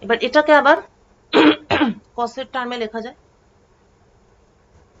 এবার এটাকে আবার কসের টার্মে লেখা যায়,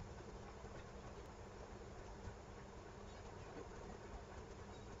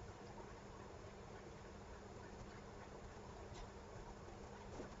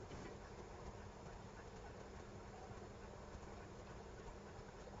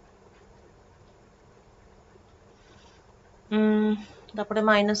 তারপরে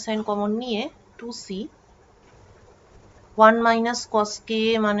মাইনাস সাইন কমন নিয়ে 2c 1 মাইনাস কস কে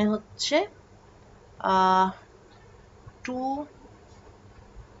মানে হচ্ছে 2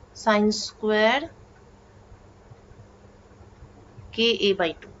 sine square K A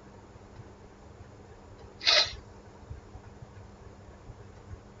by 2।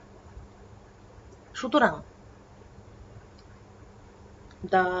 সুতরাং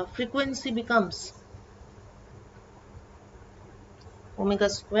the frequency becomes omega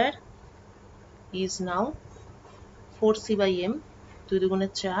square is now 4c by m, 2 দুগুণে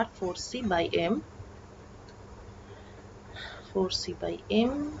 4, 4c by m, 4c by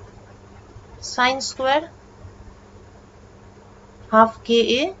m sin square half কে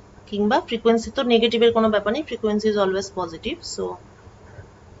এ, কিংবা ফ্রিকোয়েন্সি তো নেগেটিভের কোনো ব্যাপার নেই, frequency is always positive, so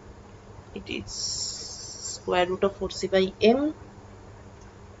it is square root of 4c by m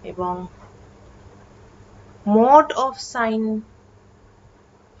এবং mod of sin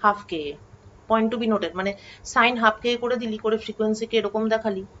half K A, point two be noted, মানে sign half কে করে দিলি করে ফ্রিকোয়েন্সিকে এরকম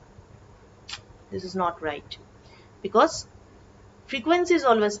দেখালি, this is not right, because frequency is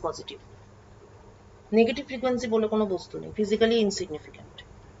always positive, negative frequency বলে কোনো বস্তু নেই, ফিজিক্যালি ইনসিগনিফিক্যান্ট।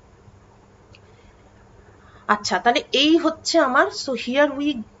 আচ্ছা, তাহলে এই হচ্ছে আমার, so here we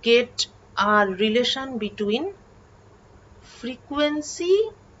get R relation between frequency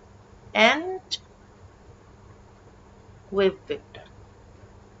and wave vector.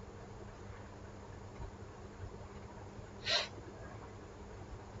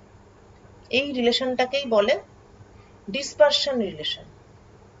 এই রিলেশনটাকেই বলে ডিসপারশন রিলেশন।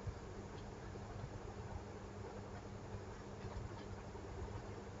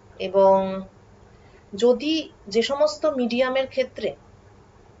 এবং যদি যে সমস্ত মিডিয়ামের ক্ষেত্রে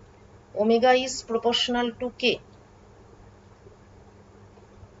ওমেগা ইজ প্রপোর্শনাল টু কে,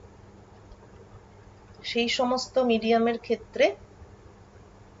 সেই সমস্ত মিডিয়ামের ক্ষেত্রে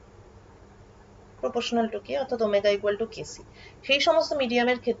প্রপোর্শনাল টু কে অর্থাৎ ওমেগা ইকুয়াল টু কেসি, সেই সমস্ত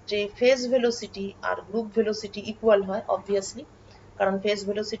মিডিয়ামের ক্ষেত্রে ফেজ ভেলোসিটি আর গ্রুপ ভেলোসিটি ইকুয়াল হয় অবভিয়াসলি, কারণ ফেজ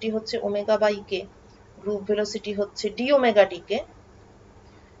ভেলোসিটি হচ্ছে omega by K, group velocity হচ্ছে ডি ওমেগা ডি কে।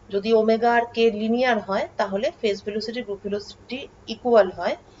 যদি ওমেগা আর কে লিনিয়ার হয় তাহলে phase velocity group velocity equal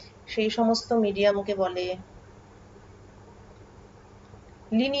হয়, সেই সমস্ত মিডিয়ামকে বলে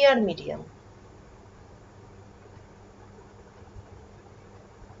লিনিয়ার মিডিয়াম।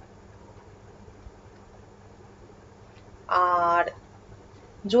 আর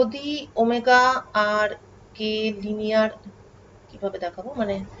যদি ওমেগা আর কে লিনিয়ার, কিভাবে দেখাবো,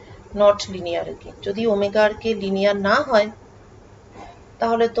 মানে নট লিনিয়ার আর কি, যদি ওমেগা আর কে লিনিয়ার না হয়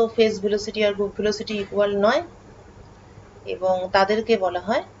তাহলে তো ফেজ ভেলোসিটি আর গ্রুপ ভেলোসিটি ইকুয়াল নয়, এবং তাদেরকে বলা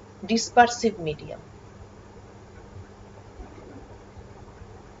হয় ডিসপারসিভ মিডিয়াম।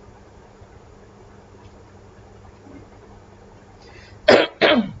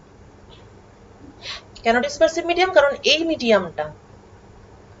 কেন ডিসপারসিভ মিডিয়াম? কারণ এই মিডিয়ামটা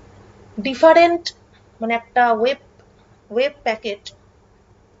ডিফারেন্ট, মানে একটা ওয়েভ প্যাকেট,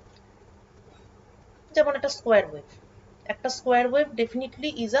 যেমন একটা square wave definitely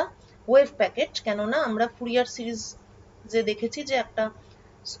is a wave packet, কেননা আমরা ফুরিয়ার সিরিজ যে দেখেছি যে একটা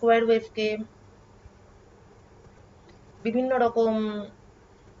স্কোয়ার ওয়েভকে বিভিন্ন রকম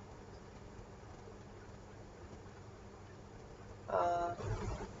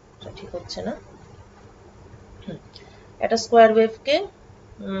ঠিক হচ্ছে না, একটা স্কোয়ার ওয়েভকে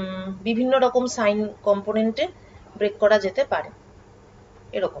বিভিন্ন রকম সাইন কম্পোনেন্টে ব্রেক করা যেতে পারে,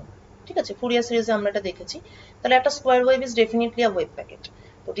 এরকম, ঠিক আছে, ফুরিয়ার সিরিজে আমরা এটা দেখেছি। তাহলে একটা square wave is definitely a wave packet.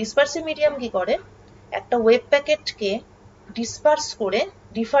 তো ডিসপারসিভ মিডিয়াম কি করে, একটা ওয়েভ প্যাকেটকে ডিসপার্স করে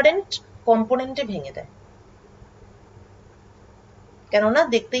ডিফারেন্ট কম্পোনেন্টে ভেঙে দেয়, কেননা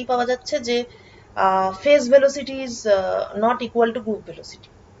দেখতেই পাওয়া যাচ্ছে যে phase velocity is not equal to group velocity,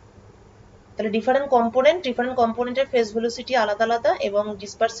 তাহলে ডিফারেন্ট কম্পোনেন্টের ফেজ ভেলোসিটি আলাদা আলাদা, এবং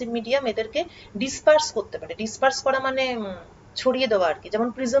ডিসপারসিভ মিডিয়াম এদেরকে ডিসপার্স করতে পারে। ডিসপার্স করা মানে ছড়িয়ে দেওয়া আর কি, যেমন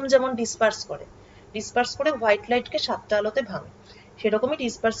প্রিজম যেমন ডিসপার্স করে হোয়াইট লাইটকে সাতটা আলোতে ভাঙে, সেরকমই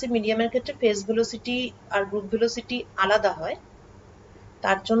ডিসপারসিভ মিডিয়ামের ক্ষেত্রে ফেজ ভেলোসিটি আর গ্রুপ ভেলোসিটি আলাদা হয়,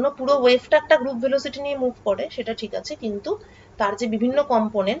 তার জন্য পুরো ওয়েভটা একটা গ্রুপ ভেলোসিটি নিয়ে মুভ করে, সেটা ঠিক আছে, কিন্তু তার যে বিভিন্ন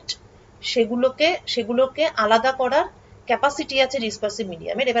কম্পোনেন্ট সেগুলোকে আলাদা করার ক্যাপাসিটি আছে ডিসপারসিভ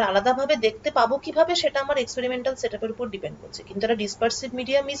মিডিয়ামের। এবার আলাদাভাবে দেখতে পাবো কিভাবে সেটা আমার এক্সপেরিমেন্টাল সেটআপের উপর ডিপেন্ড করছে, কিন্তু একটা ডিসপারসিভ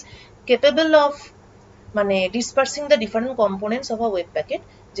মিডিয়াম ইজ কেপেবল অফ মানে dispersing the different components of a wave packet,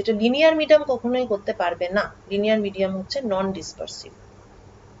 যেটা লিনিয়ার মিডিয়াম কখনোই করতে পারবে না। লিনিয়ার মিডিয়াম হচ্ছে নন ডিসপারসিভ।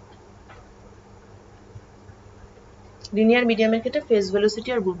 লিনিয়ার মিডিয়ামের ক্ষেত্রে ফেজ ভেলোসিটি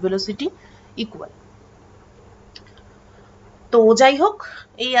আর গ্রুপ ভেলোসিটি ইকুয়াল। তো যাই হোক,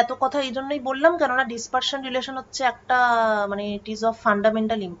 এই এত কথা এই জন্যই বললাম কেননা ডিসপারশন রিলেশন হচ্ছে একটা, মানে it is of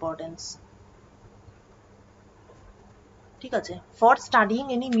fundamental importance, ঠিক আছে, ফর স্টাডিং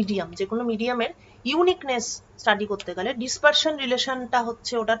এনি মিডিয়াম। যে কোনো মিডিয়ামের ইউনিকনেস স্টাডি করতে গেলে ডিসপারশন রিলেশনটা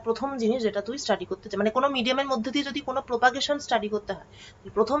হচ্ছে ওটার প্রথম জিনিস যেটা তুই স্টাডি করতে চাই, মানে কোনো মিডিয়ামের মধ্যে দিয়ে যদি কোনো প্রোপাগেশন স্টাডি করতে হয়,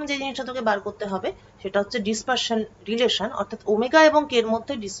 প্রথম যে জিনিসটা তোকে বার করতে হবে সেটা হচ্ছে ডিসপারশন রিলেশন, অর্থাৎ ওমেগা এবং কে এর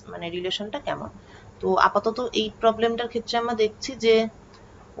মধ্যে মানে রিলেশনটা কেমন। তো আপাতত এই প্রবলেমটার ক্ষেত্রে আমরা দেখছি যে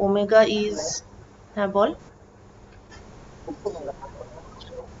ওমেগা ইজ, হ্যাঁ বল।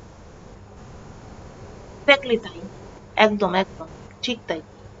 এক্স্যাক্টলি তাই, একদম একদম ঠিক তাই।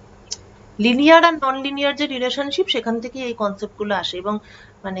 লিনিয়ার আর নন লিনিয়ার যে রিলেশনশিপ, সেখান থেকে এই কনসেপ্ট গুলো আসে। এবং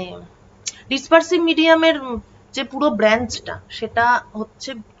মানে ডিসপারসিভ মিডিয়ামের যে পুরো ব্রাঞ্চটা, সেটা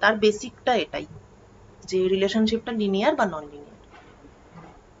হচ্ছে তার বেসিকটা এটাই, যে রিলেশনশিপটা লিনিয়ার বা নন লিনিয়ার।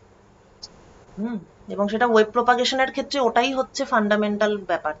 হুম। এবং সেটা ওয়েব প্রপাগেশনের ক্ষেত্রে ওটাই হচ্ছে ফান্ডামেন্টাল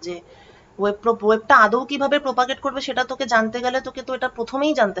ব্যাপার, যে ওয়েবটা আদৌ কিভাবে প্রপাগেট করবে সেটা তোকে জানতে গেলে তোকে তো এটা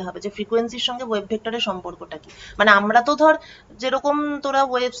প্রথমেই জানতে হবে যে ফ্রিকোয়েন্সির সঙ্গে ওয়েব ভেক্টরের সম্পর্কটা কি। মানে আমরা তো ধর, যেরকম তোরা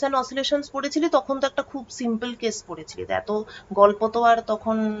ওয়েভস এন্ড অসিলেশনস পড়েছিলি, তখন তো একটা খুব সিম্পল কেস পড়েছিলি, এত গল্প তো আর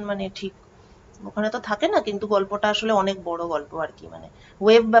তখন মানে ঠিক ওখানে তো থাকে না, কিন্তু গল্পটা আসলে অনেক বড় গল্প আর কি। মানে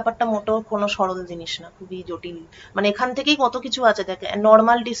ওয়েভ ব্যাপারটা মোটেও কোনো সরল জিনিস না, খুবই জটিল। মানে এখান থেকেই কত কিছু আছে, দেখ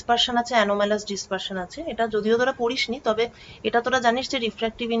নর্মাল ডিসপারশন আছে, অ্যানোমালাস ডিসপারশন আছে, এটা যদিও তোরা পড়িসনি, তবে এটা তোরা জানিস যে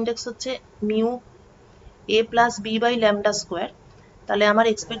রিফ্র্যাক্টিভ ইন্ডেক্স হচ্ছে mu A plus B by lambda square. তাহলে আমার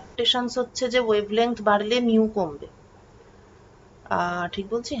এক্সপেকটেশনস হচ্ছে যে ওয়েভলেংথ বাড়লে মিউ কমবে। ঠিক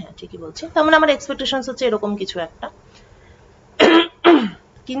বলছি? হ্যাঁ ঠিকই বলছি। তার মানে আমার এক্সপেকটেশনস হচ্ছে এরকম কিছু একটা।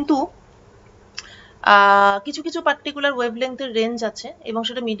 কিন্তু কিছু কিছু পার্টিকুলার ওয়েভলেংথের রেঞ্জ আছে, এবং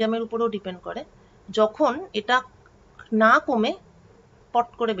সেটা মিডিয়ামের উপরেও ডিপেন্ড করে, যখন এটা না কমে পট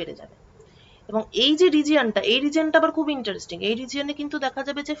করে বেড়ে যাবে। এবং এই যে রিজিয়নটা, এই রিজিয়নটা আবার খুব ইন্টারেস্টিং। এই রিজিয়নে কিন্তু দেখা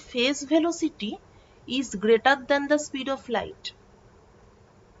যাবে যে phase velocity is greater than the speed of light.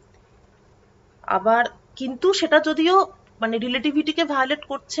 আবার কিন্তু সেটা যদিও মানে রিলেটিভিটিকে ভায়োলেট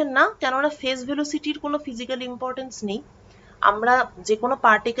করছে না, কেননা ফেজ ভেলোসিটির কোনো ফিজিক্যাল ইম্পর্টেন্স নেই। আমরা যে কোনো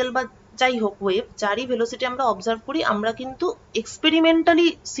পার্টিকেল বা যাই হোক ওয়েভ, যারই ভেলোসিটি আমরা অবজার্ভ করি, আমরা কিন্তু এক্সপেরিমেন্টালি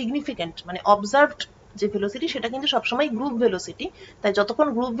সিগনিফিকেন্ট মানে অবজার্ভড যে ভেলোসিটি, সেটা কিন্তু সবসময় গ্রুপ ভেলোসিটি। তাই যতক্ষণ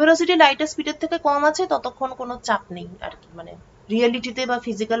গ্রুপ ভেলোসিটি লাইটের স্পিডের থেকে কম আছে, ততক্ষণ কোনো চাপ নেই আর কি, মানে রিয়েলিটিতে বা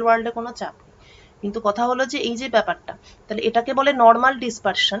ফিজিক্যাল ওয়ার্ল্ডে কোনো চাপ নেই। কিন্তু কথা হলো যে এই যে ব্যাপারটা, তাহলে এটাকে বলে নর্মাল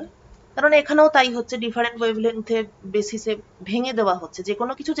ডিসপারশন। কারণ এখানেও তাই হচ্ছে, ডিফারেন্ট ওয়েভলেংথের বেসিসে ভেঙে দেওয়া হচ্ছে। যে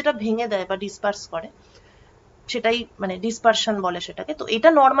কোনো কিছু যেটা ভেঙে দেয় বা ডিসপার্স করে, সেটাই মানে ডিসপারশন বলে সেটাকে। তো এটা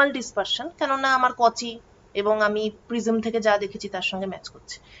নর্মাল ডিসপারশন, কেননা আমার কচি এবং আমি প্রিজম থেকে যা দেখেছি তার সঙ্গে ম্যাচ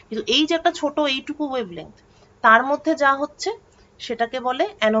করছে। কিন্তু এই যে একটা ছোট এইটুকু ওয়েভলেংথ, তার মধ্যে যা হচ্ছে সেটাকে বলে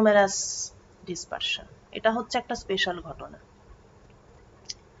অ্যানোমেলাস ডিসপারশন। এটা হচ্ছে একটা স্পেশাল ঘটনা।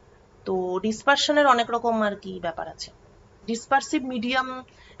 তো ডিসপারশনের অনেক রকম আর কি ব্যাপার আছে। ডিসপারসিভ মিডিয়াম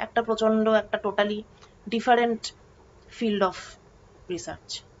একটা প্রচন্ড, একটা totally different field of research,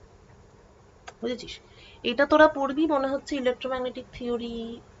 বুঝেছিস? এটা তোরা পড়বি মনে হচ্ছে ইলেকট্রোম্যাগনেটিক থিওরি।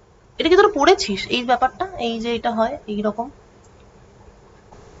 এটা কি তোরা পড়েছিস এই ব্যাপারটা, এই যে এটা হয় এই রকম?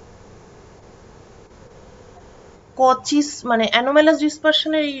 কচিস মানে অ্যানোমালাস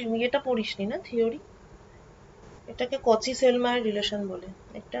ডিসপারশনের এই ইয়েটা পড়িসনি না, থিওরি? এটাকে কচি সেলমায়ের রিলেশন বলে।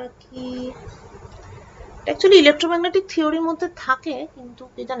 এটা কি অ্যাকচুয়ালি ইলেকট্রোম্যাগনেটিক থিওরির মধ্যে থাকে, কিন্তু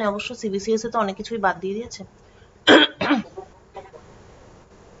কে জানে, অবশ্য সিবিসিএস এ তো অনেক কিছুই বাদ দিয়ে দিয়েছে।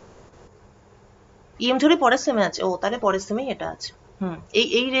 ইএম থিওরি পরের সেমে আছে? ও তাহলে পরের সেমেই এটা আছে। হুম। এই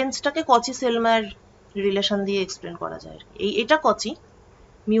এই রেঞ্জটাকে কচি সেলমায়ের রিলেশন দিয়ে এক্সপ্লেন করা যায় আর কি। এটা কচি,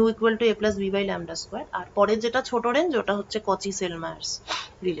 mu equal to A plus B by lambda square. আর পরের যেটা ছোট রেঞ্জ, ওটা হচ্ছে কচি সেলমায়ার্স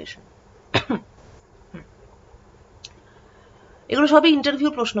রিলেশন। এগুলো সবই ইন্টারভিউ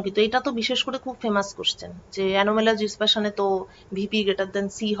প্রশ্ন, কিন্তু এটা তো বিশেষ করে খুব ফেমাস কোশ্চেন, যে অ্যানোমালাস ডিসপারশনে তো ভিপি গ্রেটার দেন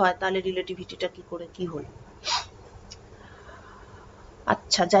সি হয়, তাহলে রিলেটিভিটিটা কি করে কি হলো।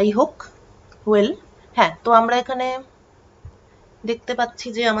 আচ্ছা যাই হোক, ওয়েল, হ্যাঁ, তো আমরা এখানে দেখতে পাচ্ছি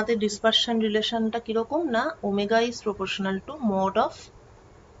যে আমাদের ডিসপারশন রিলেশনটা কিরকম, না omega is proportional to mode of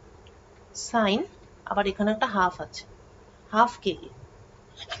sign, আবার এখানে একটা হাফ আছে, half K.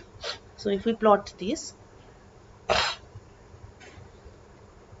 So if we plot this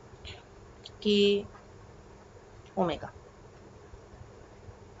K omega,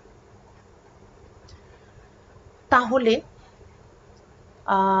 তাহলে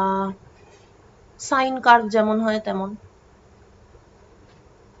সাইন কার্ভ যেমন হয় তেমন,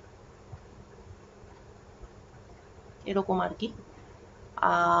 এরকম আর কি।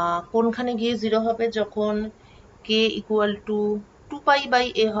 কোনখানে গিয়ে জিরো হবে, যখন K equal to 2 pi by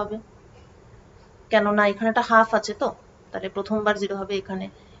এ হবে, কেননা এখানে একটা হাফ আছে, তো তাহলে প্রথমবার জিরো হবে এখানে।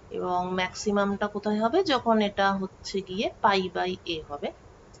 এবং ম্যাক্সিমামটা কোথায় হবে, যখন এটা হচ্ছে গিয়ে পাই বাই এ হবে।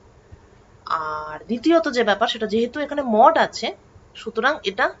 আর দ্বিতীয়ত যে ব্যাপার, সেটা যেহেতু এখানে মড আছে, সুতরাং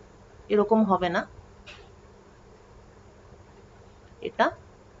এটা এরকম হবে না, এটা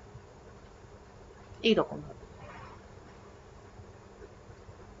এইরকম হবে।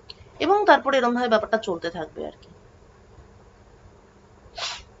 এবং তারপরে এরকম ভাবে ব্যাপারটা চলতে থাকবে আর কি।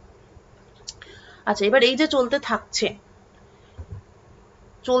 আচ্ছা, এবার এই যে চলতে থাকছে,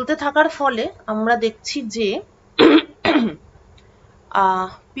 চলতে থাকার ফলে আমরা দেখছি যে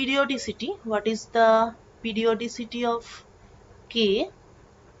periodicity, what is the periodicity of k,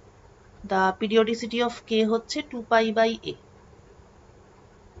 the periodicity of k হচ্ছে 2 pi by a।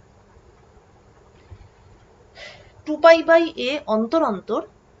 2 pi by a অন্তর অন্তর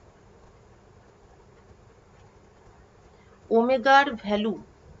ওমেগার ভ্যালু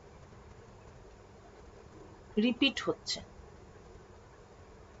রিপিট হচ্ছে।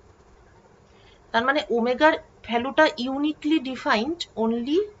 তার মানে ওমেগার ভ্যালুটা uniquely defined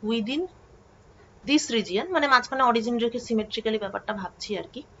only within this region, মানে মাঝখানে অরিজিন রেখে সিমেট্রিক্যালি ব্যাপারটা ভাবছি আর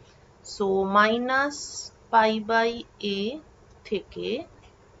কি। সো মাইনাস পাই বাই এ থেকে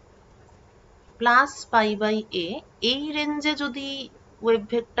প্লাস পাই বাই এ, এই রেঞ্জে যদি ওয়েভ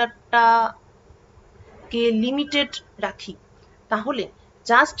ভেক্টরটা কে লিমিটেড রাখি, তাহলে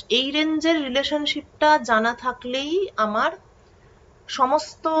জাস্ট এই রেঞ্জের রিলেশনশিপটা জানা থাকলেই আমার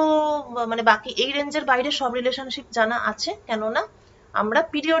সমস্ত, মানে বাকি এই রেঞ্জের বাইরে সব রিলেশনশিপ জানা আছে, কেননা আমরা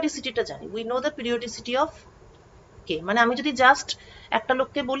পিরিয়ডিসিটিটা জানি, we know the periodicity of কে। মানে আমি যদি জাস্ট একটা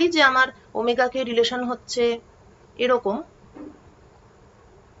লোককে বলি যে আমার ওমেগা কে রিলেশন হচ্ছে এরকম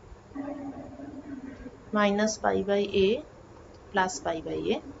minus pi by A plus pi by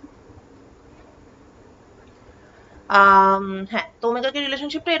এ, হ্যাঁ, তো ওমেগা কে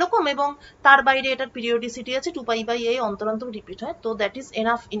রিলেশনশিপটা এরকম এবং তার বাইরে এটার পিরিয়ডিসিটি আছে 2 পাই বাই এ অন্তর অন্তর রিপিট হয়, তো that is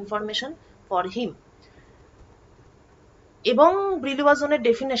enough information for him. এবং ব্রিলুয়াজনের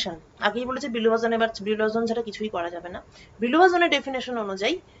ডেফিনেশন, আগেই বলেছে ব্রিলুয়াজন, এবার ব্রিলুয়াজন ছাড়া কিছুই করা যাবে না। ব্রিলুয়াজনের ডেফিনেশন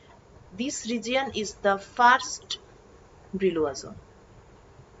অনুযায়ী this region is the first ব্রিলুয়াজন।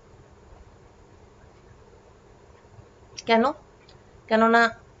 কেন? কেননা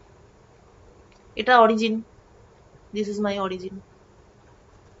এটা origin, this is my origin.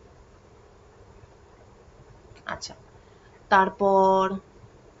 আচ্ছা, তারপর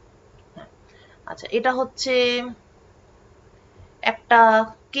আচ্ছা, এটা হচ্ছে একটা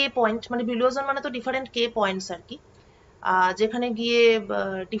কে পয়েন্ট, মানে ব্রিলুয়াজন মানে তো ডিফারেন্ট কে পয়েন্টস আর কি, যেখানে গিয়ে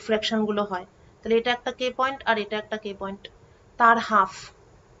ডিফ্রাকশন গুলো হয়। তাহলে এটা একটা কে পয়েন্ট আর এটা একটা কে পয়েন্ট, তার হাফ,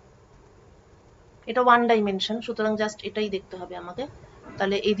 এটা ওয়ান ডাইমেনশন, সুতরাং জাস্ট এটাই দেখতে হবে আমাকে।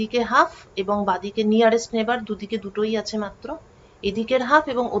 তাহলে এদিকে হাফ এবং বাদিকে নিয়ারেস্ট নেবার, দুদিকে দুটোই আছে মাত্র, এদিকের হাফ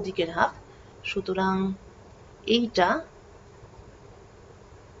এবং ওদিকের হাফ, সুতরাং এইটা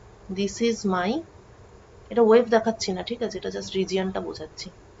দিস ইজ মাই, এটা ওয়েভ দেখাচ্ছি না, ঠিক আছে, এটা জাস্ট রিজিয়নটা বোঝাচ্ছি।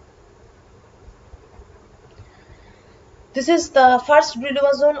 This is the first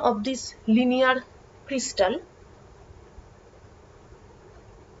Brillouin of this linear crystal.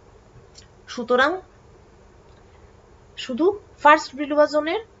 সুতরাং শুধু ফার্স্ট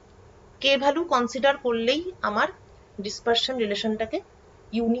ব্রিলুয়াজনের কে ভ্যালু কনসিডার করলেই আমার ডিসপারশন রিলেশনটাকে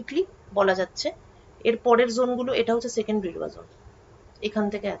ইউনিকলি বলা যাচ্ছে। এর পরের জোনগুলো, এটা হচ্ছে সেকেন্ড ব্রিলুয়াজন, এখান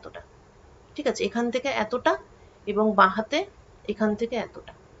থেকে এতটা, ঠিক আছে, এখান থেকে এতটা এবং বাঁহাতে এখান থেকে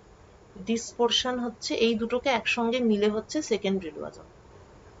এতটা, দিস পোর্শন হচ্ছে, এই দুটোকে একসঙ্গে মিলে হচ্ছে সেকেন্ড ব্রিলুয়াজন।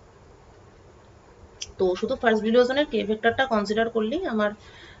 তো শুধু ফার্স্ট ব্রিলুয়াজনের কে ভেক্টরটা কনসিডার করলেই আমার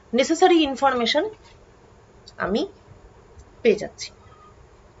নেসেসারি ইনফরমেশন আমি পেয়ে যাচ্ছি।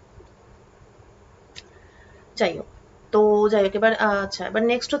 যাই হোক, তো যাই হোক, এবার আচ্ছা, এবার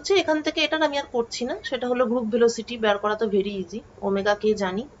নেক্সট হচ্ছে এখান থেকে, এটা আমি আর করছি না, সেটা হলো গ্রুপ ভেলোসিটি বের করা তো ভেরি ইজি। ওমেগা কে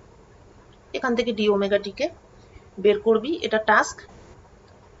জানি, এখান থেকে ডি ওমেগা টি কে বের করবি, এটা টাস্ক।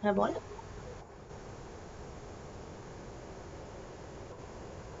 হ্যাঁ বল।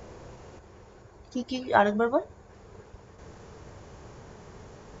 কি কি আরেকবার বল।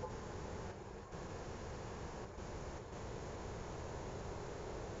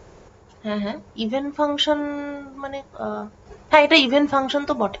 হ্যাঁ হ্যাঁ, ইভেন ফাংশন মানে হ্যাঁ, এটা ইভেন ফাংশন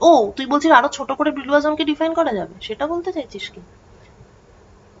তো বটে। ও, তুই বলছিস আরো ছোট করে ব্রিলুয়াজনকে ডিফাইন করা যাবে, সেটা বলতে চাইছিস কি?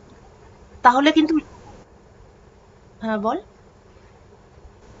 তাহলে কিন্তু, হ্যাঁ বল।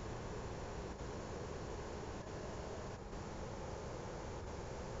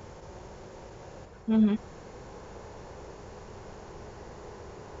 হুম হুম।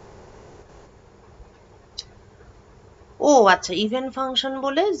 ও আচ্ছা, ইভেন ফাংশন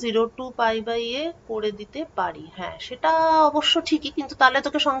বলে 0 to π/a করে দিতে পারি, হ্যাঁ সেটা অবশ্য ঠিকই, কিন্তু তাহলে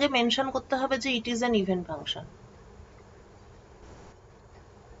তোকে সঙ্গে মেনশন করতে হবে যে it is an even function.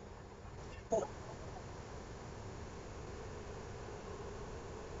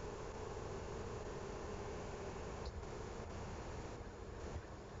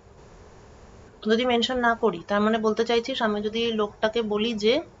 যদি মেনশন না করি, তার মানে বলতে চাইছিস আমি যদি লোকটাকে বলি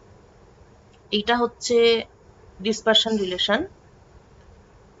যে এইটা হচ্ছে ডিসপারশন রিলেশন,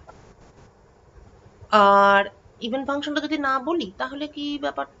 আর ইভেন ফাংশনটা যদি না বলি, তাহলে কি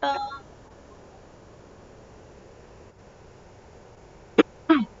ব্যাপারটা?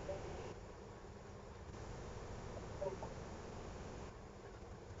 হুম,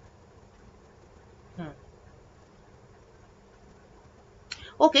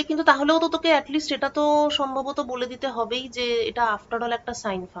 ওকে, কিন্তু তাহলেও তো তোকে অ্যাটলিস্ট এটা তো সম্ভবত বলে দিতে হবেই যে এটা আফটার অল একটা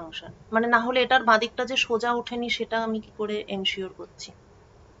সাইন ফাংশন, মানে না হলে এটার বাদিকটা যে সোজা ওঠেনি সেটা আমি কি করে এনশিওর করছি?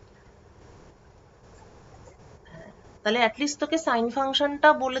 তাহলে অ্যাটলিস্ট তোকে সাইন ফাংশনটা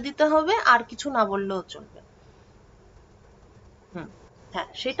বলে দিতে হবে, আর কিছু না বললেও চলবে। হুম, হ্যাঁ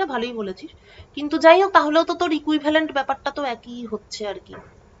সেটা ভালোই বলেছিস, কিন্তু যাই হোক তাহলেও তো তোর ইকুইভ্যালেন্ট ব্যাপারটা তো একই হচ্ছে আর কি,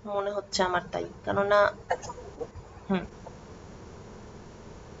 মনে হচ্ছে আমার তাই, কেননা হুম,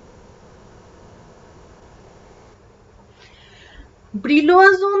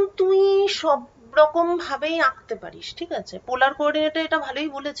 ব্রিলোয়াজোন তুই সব রকম ভাবেই আঁকতে পারিস, ঠিক আছে, পোলার কোঅর্ডিনেটে এটা ভালোই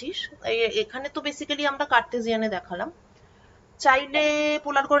বলেছিস। এখানে তো বেসিক্যালি আমরা কার্টেসিয়ানে দেখালাম, চাইলে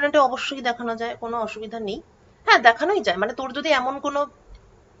পোলার কোঅর্ডিনেটে অবশ্যই দেখানো যায়, কোনো অসুবিধা নেই। হ্যাঁ দেখানোই যায়, মানে তোর যদি এমন কোনো,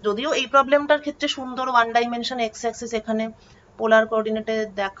 যদিও এই প্রবলেমটার ক্ষেত্রে সুন্দর ওয়ান ডাইমেনশন এক্স অ্যাক্সিস এখানে পোলার কোঅর্ডিনেটে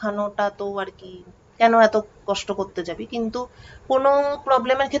দেখানোটা তো আর কি, কেন এত কষ্ট করতে যাবি, কিন্তু কোনো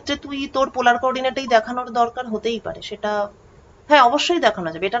প্রবলেমের ক্ষেত্রে তুই তোর পোলার কোঅর্ডিনেটেই দেখানোর দরকার হতেই পারে, সেটা হ্যাঁ অবশ্যই দেখানো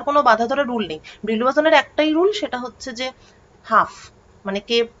যাবে, এটার কোনো বাধা ধরা রুল নেই। ব্রিলওয়াজনের একটাই রুল, সেটা হচ্ছে যে হাফ, মানে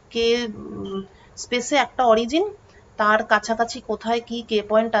কে কে স্পেসে একটা অরিজিন, তার কাছাকাছি কোথায় কি কে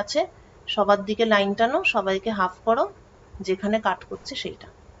পয়েন্ট আছে, সবার দিকে লাইন টানো, সবাইকে হাফ করো, যেখানে কাট করছে সেইটা।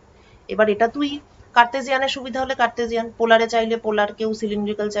 এবার এটা তুই কার্তেজিয়ানের সুবিধা হলে কার্তেজিয়ান, পোলারে চাইলে পোলার, কেউ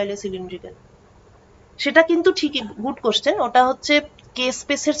সিলিন্ড্রিক্যাল চাইলে সিলিন্ড্রিক্যাল, সেটা কিন্তু ঠিকই, গুড কোশ্চেন, ওটা হচ্ছে কে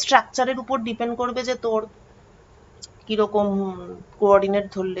স্পেসের স্ট্রাকচারের উপর ডিপেন্ড করবে যে তোর কিরকম কোঅর্ডিনেট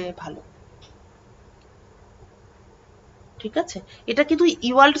ধরলে ভালো, ঠিক আছে। এটা কি তুই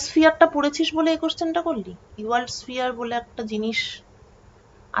ইওয়ার্ল্ড স্ফিয়ারটা পড়েছিস বলে এই কোশ্চেনটা করলি? ইওয়ার্ল্ড স্ফিয়ার বলে একটা জিনিস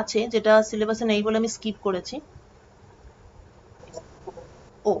আছে যেটা সিলেবাসে নেই বলে আমি স্কিপ করেছি।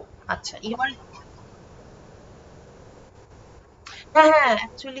 ও আচ্ছা, ইওয়ার্ল্ড, হ্যাঁ হ্যাঁ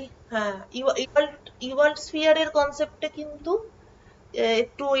অ্যাকচুয়ালি, হ্যাঁ ইওয়ার্ল্ড, ইওয়ার্ল্ড স্ফিয়ারের কনসেপ্টে কিন্তু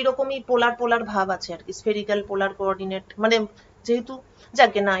একটু ওইরকমই পোলার পোলার ভাব আছে আর কি, স্ফেরিক্যাল পোলার কোঅর্ডিনেট, মানে যেহেতু,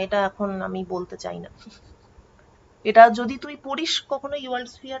 যাকে না এটা এখন আমি বলতে চাই না, এটা যদি তুই পড়িস কখনো ইওয়ার্ল্ড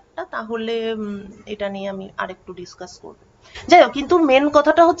স্ফিয়ারটা, তাহলে এটা নিয়ে আমি আরেকটু ডিসকাস করবো। যাই হোক, কিন্তু মেন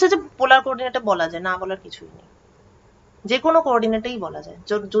কথাটা হচ্ছে যে পোলার কোঅর্ডিনেটে বলা যায়, না বলার কিছুই নেই, যে কোনো কোঅর্ডিনেটেই বলা যায়,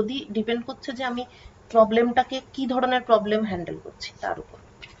 যদি ডিপেন্ড করছে যে আমি প্রবলেমটাকে কি ধরনের প্রবলেম হ্যান্ডেল করছি তার উপর।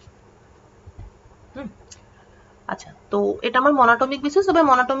 হুম, আচ্ছা, তো এটা আমার মনোটমিক বেসিস, তবে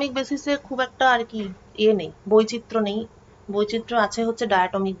মনোটমিক বেসিসে খুব একটা আর কি নেই, বৈচিত্র্য নেই, বৈচিত্র্য আছে হচ্ছে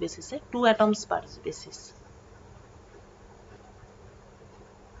ডায়াটমিক বেসিসে, 2 অ্যাটমস পার বেসিস।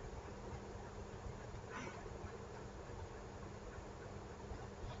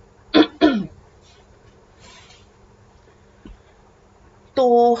 তো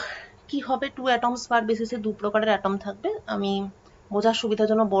কি হবে, 2 অ্যাটমস পার বেসিসে 2 প্রকারের অ্যাটম থাকবে, আমি বোঝার সুবিধার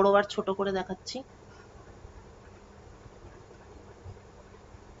জন্য বড় আর ছোট করে দেখাচ্ছি।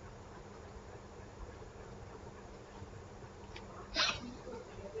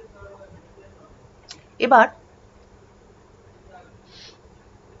 এবার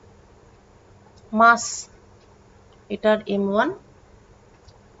মাস, এটার m1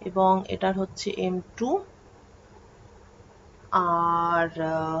 এবং এটার হচ্ছে m2, আর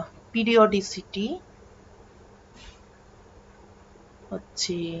পিরিয়ডিসিটি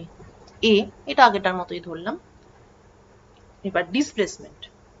হচ্ছে a, এটা আগেটার মতোই ধরলাম। এবার ডিসপ্লেসমেন্ট,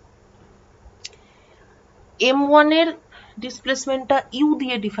 m1 এর ডিসপ্লেসমেন্টটা u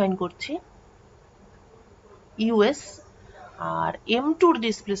দিয়ে ডিফাইন করছি, us, আর m2 এর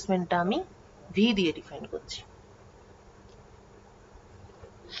ডিসপ্লেসমেন্টটা আমি v দিয়ে ডিফাইন করছি,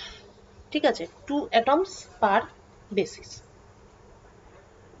 ঠিক আছে, 2 অ্যাটমস পার বেসিস।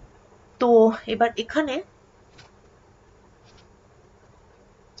 তো এবার এখানে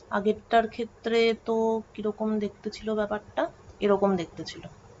আগেরটার ক্ষেত্রে তো কিরকম দেখতে ছিল ব্যাপারটা, এরকম দেখতে ছিল,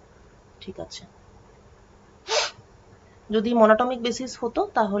 ঠিক আছে, যদি মনোটমিক বেসিস হতো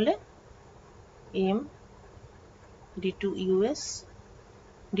তাহলে m d2 us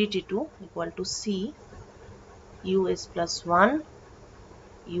dt2 equal to c us plus 1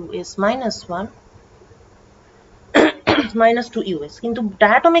 us minus 1 minus 2 us, কিন্তু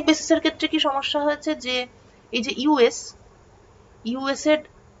ডায়াটমিক বেসিসের ক্ষেত্রে কি সমস্যা হয়েছে যে এই যে us এর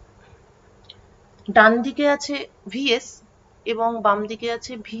ডান দিকে আছে vs এবং বাম দিকে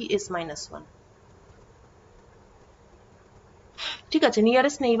আছে vs minus 1, ঠিক আছে,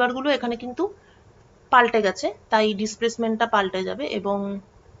 নিয়ারেস্ট নেইবার গুলো এখানে কিন্তু পাল্টে গেছে, তাই ডিসপ্লেসমেন্টটা পাল্টে যাবে এবং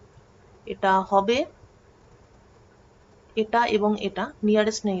এটা হবে এটা এবং এটা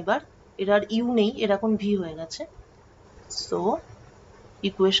নিয়ারেস্ট নেইবার, এটার ইউ নেই, এর এখন ভি হয়ে গেছে, সো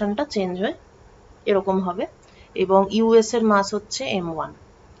ইকুয়েশনটা চেঞ্জ হয়ে এরকম হবে, এবং ইউএস এর মাস হচ্ছে m1,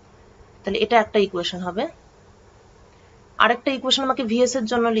 তাহলে এটা একটা ইকুয়েশন হবে। আরেকটা ইকুয়েশন আমাকে ভিএস এর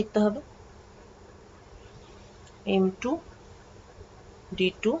জন্য লিখতে হবে, m2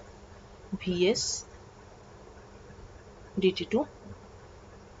 d2 vs dt2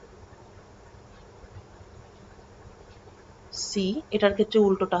 c, এটার ক্ষেত্রে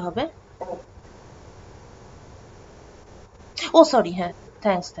উল্টোটা হবে, ও সরি, হ্যাঁ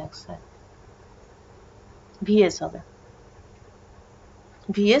থ্যাঙ্কস, হ্যাঁ vs হবে,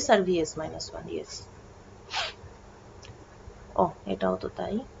 vs আর vs মাইনাস 1, ইয়েস। ও এটাও তো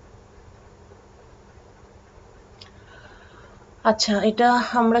তাই। আচ্ছা, এটা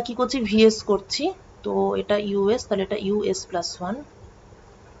আমরা কি করছি, vs করছি, তো এটা us, তাহলে এটা us প্লাস 1,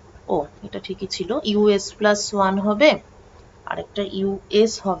 ও এটা ঠিকই ছিল, us প্লাস 1 হবে, আর একটা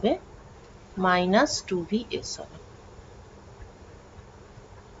us হবে মাইনাস 2vs হবে।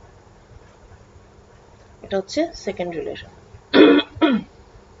 এটা হচ্ছে সেকেন্ড রিলেশন।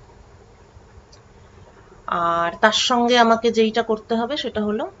 আর তার সঙ্গে আমাকে যেইটা করতে হবে সেটা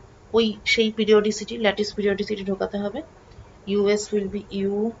হলো ওই সেই পিরিয়ডিসিটি, ল্যাটিস পিরিয়ডিসিটি ঢোকাতে হবে। us will be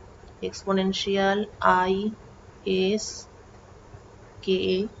u exponential I s k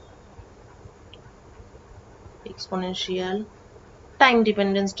exponential, time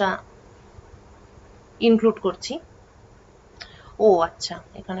ডিপেন্ডেন্সটা include করছি। ও আচ্ছা,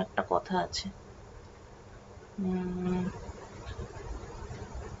 এখানে একটা কথা আছে,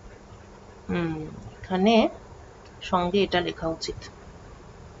 এখানে সঙ্গে এটা লেখা উচিত,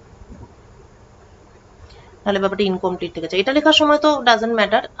 তাহলে ব্যাপারটা ইনকমপ্লিট থেকে যায়। এটা লেখার সময় তো doesn't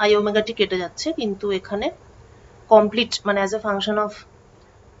matter, I omega t কেটে যাচ্ছে, কিন্তু এখানে কমপ্লিট মানে as a function of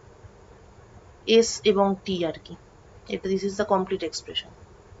S এবং টি আর কি, এটা this is the complete expression.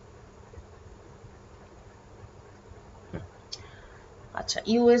 আচ্ছা,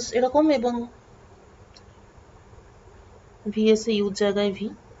 ইউএস এরকম এবং ভিএস এ ইউর জায়গায় ভি,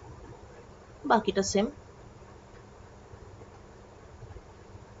 বাকিটা সেম।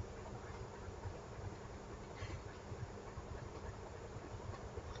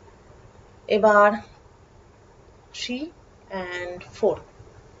 এবার 3 and 4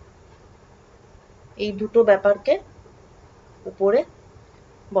 এই দুটো ব্যাপারকে উপরে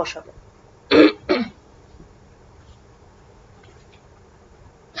বসাবো।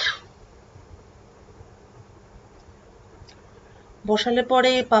 বসালে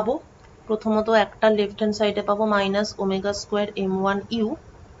পরে পাবো, প্রথমত একটা লেফট হ্যান্ড সাইডে পাবো minus omega square m1 u,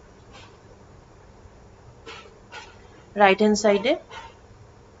 right hand সাইডে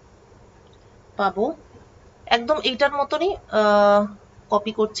পাবো একদম এইটার মতনই,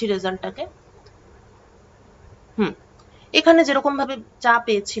 কপি করছি রেজাল্টটাকে, এখানে যেরকম ভাবে যা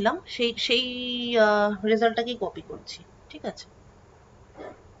পেয়েছিলাম সেই রেজাল্টটাকেই কপি করছি, ঠিক আছে।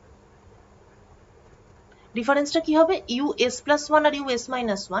 ডিফারেন্সটা কি হবে, us প্লাস 1 আর us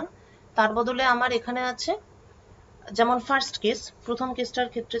মাইনাস 1, তার বদলে আমার এখানে আছে, যেমন ফার্স্ট কেস, প্রথম কেসটার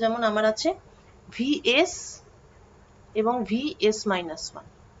ক্ষেত্রে যেমন আমার আছে vs এবং vs মাইনাস 1,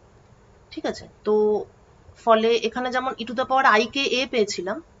 ঠিক আছে। তো ফলে এখানে যেমন ই to the power i K a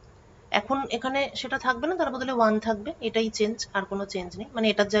পেয়েছিলাম, এখন এখানে সেটা থাকবে না, তার বদলে 1 থাকবে, এটাই চেঞ্জ, আর কোনো চেঞ্জ নেই, মানে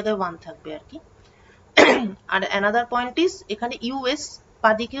এটার জায়গায় 1 থাকবে আর কি। আর অ্যানাদার পয়েন্ট ইজ, এখানে ইউএস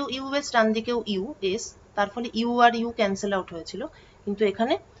বাদিকেও ইউএস, ডান দিকেও ইউএস, তার ফলে you are you cancel out হয়েছিল, কিন্তু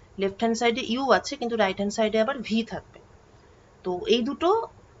এখানে লেফট হ্যান্ড সাইডে ইউ আছে, কিন্তু রাইট হ্যান্ড সাইডে আবার ভি থাকবে, তো এই দুটো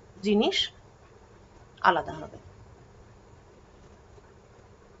জিনিস আলাদা হবে।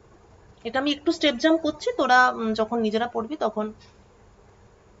 এটা আমি একটু স্টেপ জাম্প করছি, তোরা যখন নিজেরা পড়বি তখন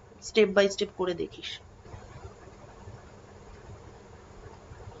স্টেপ বাই স্টেপ করে দেখিস।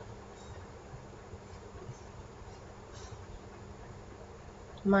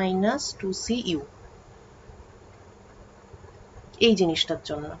 মাইনাস 2cu এই জিনিসটার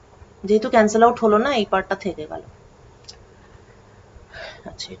জন্য, যেহেতু ক্যান্সেল আউট হলো না, এই পার্টটা থেকে গেল।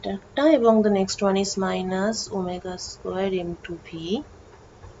 আচ্ছা, এটা একটা, এবং the next one is minus omega square m2v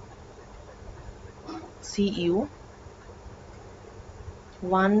cu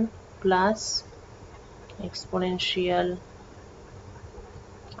 1 plus exponential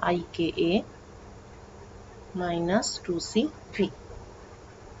ika minus 2cv।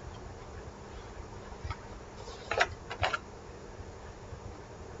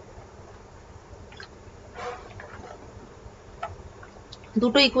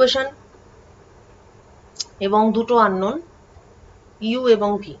 দুটো ইকুয়েশন এবং দুটো আননোন u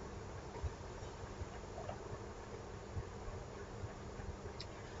এবং v।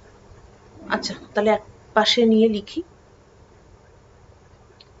 আচ্ছা, তাহলে এক পাশে নিয়ে লিখি,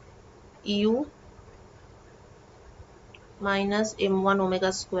 u minus m1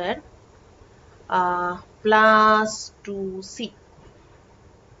 omega square plus 2c,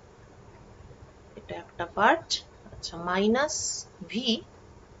 এটা একটা পার্ট। আচ্ছা minus V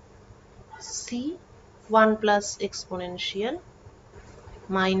C 1 plus exponential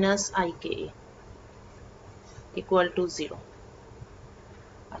minus আইকে ইকুয়াল টু 0।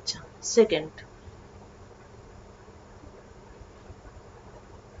 আচ্ছা second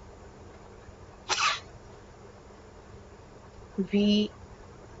V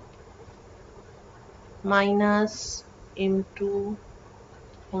minus m2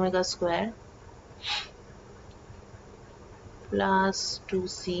 omega square plus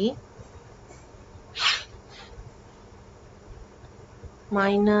 2c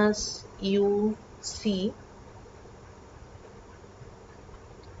minus uc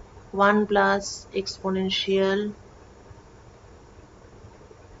 1 plus exponential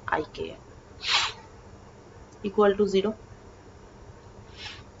ik equal to 0।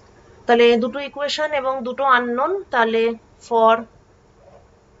 তাহলে দুটো equation এবং দুটো unknown, তাহলে ফর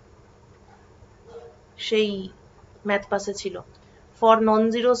সেই ম্যাথ পাসে ছিল for non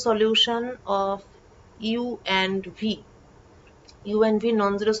zero solution of you and V, you and V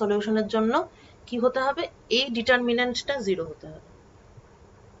non zero সলিউশনের জন্য কি হতে হবে, এই ডিটারমিনেন্টটা 0 হতে হবে।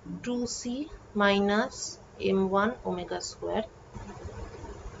 2c minus m1 omega square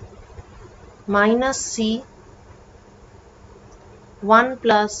minus c 1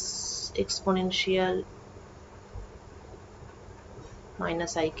 plus exponential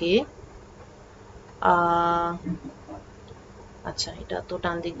minus ik আচ্ছা এটা তো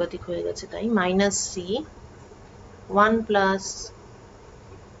ডান দিক বাদিক হয়ে গেছে, তাই minus c 1 plus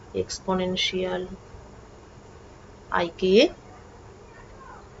exponential ik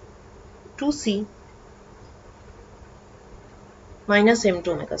 2c minus m2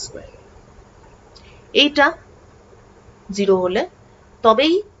 omega square। এইটা 0 হলে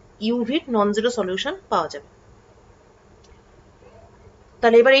তবেই ইউভির নন জিরো সলিউশন পাওয়া যাবে।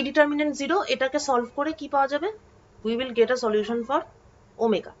 তাহলে এবার এই ডিটারমিনেন্ট 0, এটাকে সলভ করে কি পাওয়া যাবে, we will get a solution for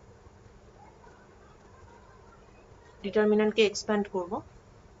omega। ডিটারমিনেন্টকে expand করব,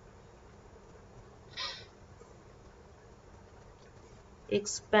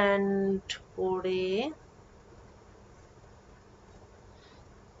 এক্সপ্যান্ড করে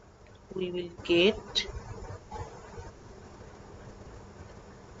we will get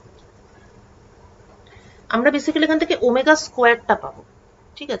আমরা বেসিক্যালি এখান থেকে ওমেগা স্কোয়ারটা পাবো,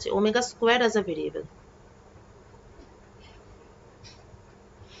 ঠিক আছে, omega square as a variable.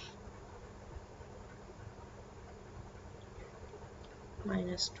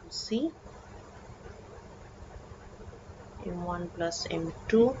 minus 2c m1 plus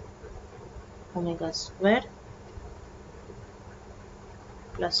m2 omega square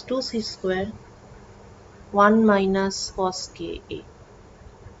plus 2c square 1 minus cos ka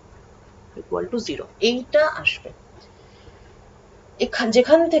equal to 0। এইটা আসবে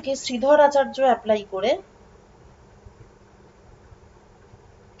যেখান থেকে শ্রীধর আচার্য অ্যাপ্লাই করে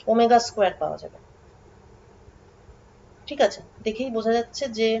ওমেগা স্কোয়ার পাওয়া যাবে। ঠিক আছে, দেখেই বোঝা যাচ্ছে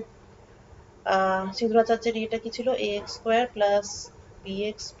যে শ্রীধর আচার্যের এটা কি ছিল, ax square plus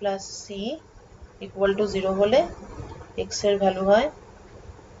bx plus c equal to 0 হলে x এর ভ্যালু হয়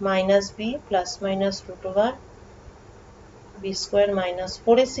minus b plus minus root over b square minus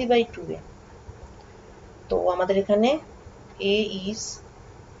 4ac by 2a। তো আমাদের এখানে a ইজ,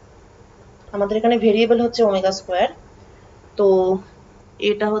 আমাদের এখানে ভেরিয়েবল হচ্ছে ওমেগা স্কোয়ার, তো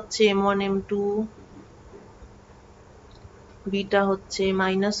এটা হচ্ছে m1 m2, বিটা হচ্ছে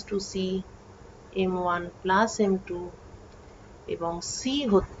minus 2c m1 plus m2 এবং c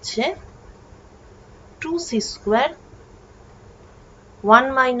হচ্ছে 2c square 1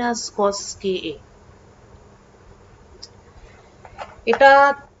 minus cos ka। এটা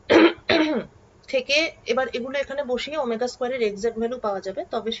থেকে এবার এগুলো এখানে বসিয়ে ওমেগা স্কোয়ারের এক্সাক্ট ভ্যালু পাওয়া যাবে,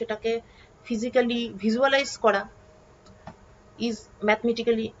 তবে সেটাকে ফিজিক্যালি ভিজুয়ালাইজ করা ইজ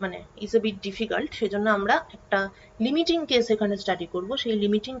ম্যাথমেটিক্যালি মানে ইজ এ বিট ডিফিকাল্ট। সেজন্য আমরা একটা লিমিটিং কেস এখানে স্টাডি করব। সেই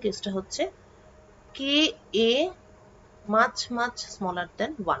লিমিটিং কেসটা হচ্ছে কে এ মাচ মাচ স্মলার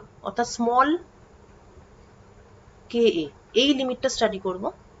দেন 1, অর্থাৎ স্মল কে এ, এই লিমিটটা স্টাডি করব।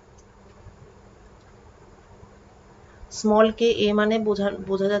 স্মল কে এ মানে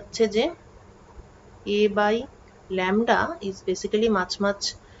বোঝা যাচ্ছে যে a by lambda is basically much much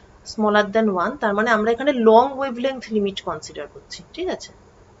smaller দেন 1, তার মানে আমরা এখানে লং ওয়েভলেংথ লিমিট কনসিডার করছি। ঠিক আছে,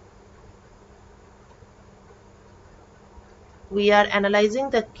 we are analyzing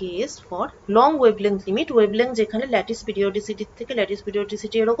the case for long wavelength limit, wavelength যেখানে ল্যাটিস পিরিওডিসিটি থেকে ল্যাটিস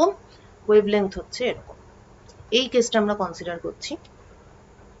পিরিওডিসিটি এরকম, ওয়েভলেংথ হচ্ছে এরকম, এই কেসটা আমরা কনসিডার করছি।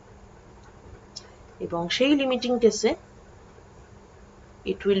 এবং সেই লিমিটিং কেসে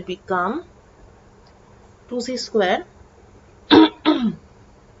it will become 2c square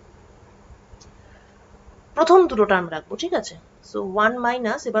প্রথম দুটো টার্ম রাখবো, ঠিক আছে। সো 1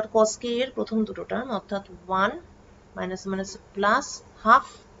 মাইনাস, এবার cos k এর প্রথম দুটো টার্ম, অর্থাৎ 1 মাইনাস মাইনাস প্লাস হাফ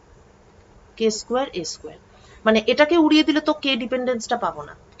কে স্কোয়ার এ স্কোয়ার। মানে এটাকে উড়িয়ে দিলে তো কে ডিপেন্ডেন্সটা পাবো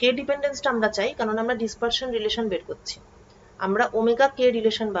না। কে ডিপেন্ডেন্সটা আমরা চাই, কারণ আমরা ডিসপারশন রিলেশন বের করছি, আমরা ওমেগা কে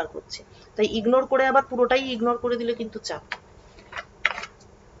রিলেশন বার করছি। তাই ইগনোর করে আবার পুরোটাই ইগনোর করে দিলে কিন্তু চাপ।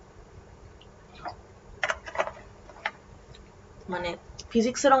 মানে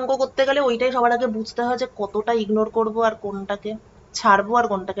ফিজিক্সের অঙ্ক করতে গেলে ওইটাই সবার আগে বুঝতে হয় যে কতটা ইগনোর করব আর কোনটাকে ছাড়বো আর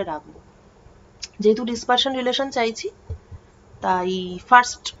কোনটাকে রাখবো। যেহেতু ডিসপারশন রিলেশন চাইছি, তাই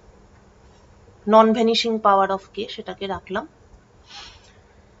first non vanishing power of কে সেটাকে রাখলাম।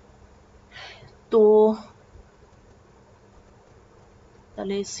 তো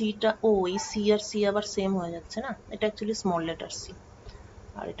তাহলে সিটা, এই সি আর সি আবার সেম হয়ে যাচ্ছে না, এটা অ্যাকচুয়ালি স্মল লেটার সি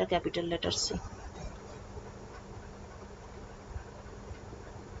আর এটা ক্যাপিটাল লেটার সি।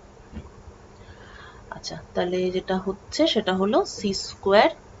 আচ্ছা, তাহলে যেটা হচ্ছে সেটা হলো সি স্কোয়ার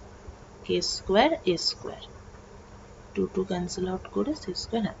কে স্কোয়ার এ স্কোয়ার, 2 ক্যান্সেল আউট করে সি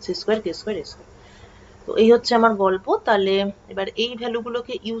স্কোয়ার, হ্যাঁ সি স্কোয়ার কে স্কোয়ার এ স্কোয়ার। তো এই হচ্ছে আমার গল্প। তাহলে এবার এই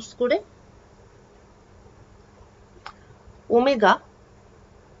ভ্যালুগুলোকে ইউজ করে ওমেগা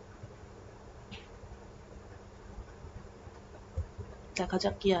দেখা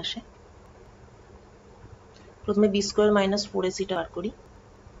যাক কি আসে। প্রথমে বি স্কোয়ার মাইনাস 4ac বার করি।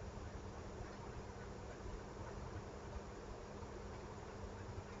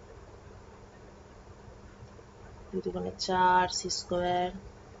 দুগুণে 4 C square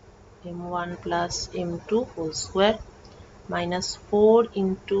m1 plus m2 whole square minus 4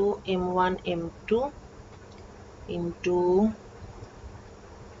 into m1 m2 into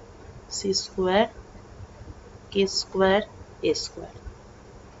C square কে স্কোয়ার এ স্কোয়ার।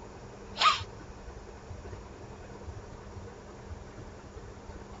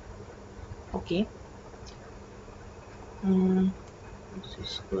 ওকে, C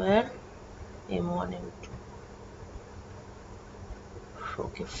square m1 m2,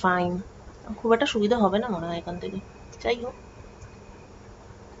 okay fine. খুব একটা সুবিধা হবে না মনে হয় এখান থেকে, যাই হোক।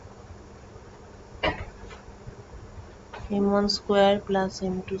 m1 square plus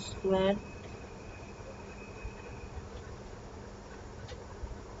m2 square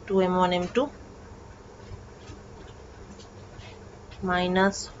 2m1 m2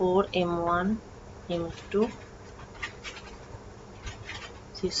 minus 4m1 m2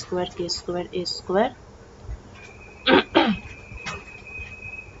 c square k square a square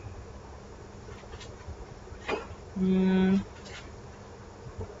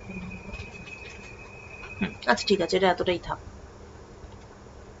আচ্ছা ঠিক আছে, এটা এতটাই থাক।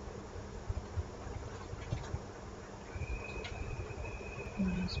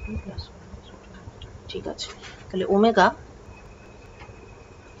 ঠিক আছে, তাহলে ওমেগা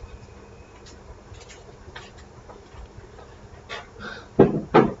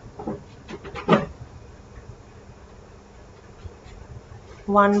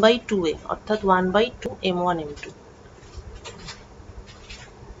ওয়ান বাই টু এ, অর্থাৎ 1/2 m1 m2।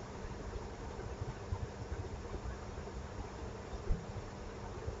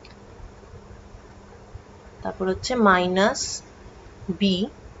 তারপর হচ্ছে মাইনাস বি,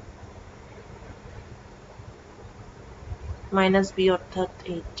 মাইনাস বি অর্থাৎ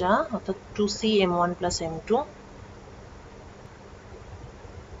এটা, অর্থাৎ 2c m1 plus m2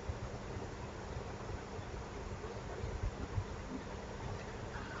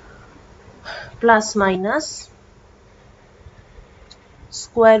 plus minus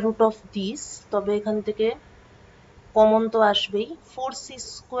square root of this, তবে এখান থেকে কমন তো আসবেই, 4c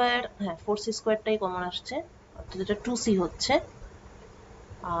স্কোয়ার, হ্যাঁ 4c স্কোয়ারটাই কমন আসছে, অর্থাৎ এটা 2c হচ্ছে,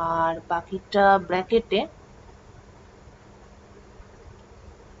 আর বাকিটা ব্র্যাকেটে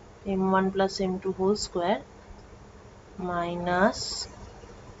m1 plus m2 whole square minus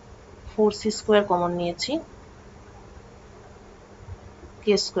 4c square common নিয়েছি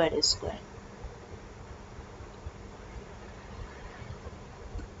কে স্কোয়ার এ স্কোয়ার।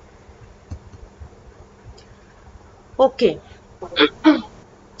 ওকে,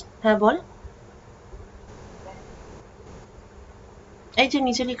 হ্যাঁ বল। এই যে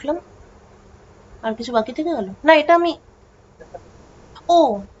নিচে লিখলাম, আর কিছু বাকি থেকে গেল না, এটা আমি, ও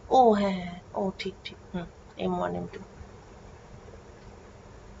ও হ্যাঁ হ্যাঁ, ও ঠিক ঠিক, m1 m2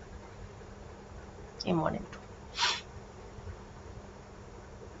 m1 m2।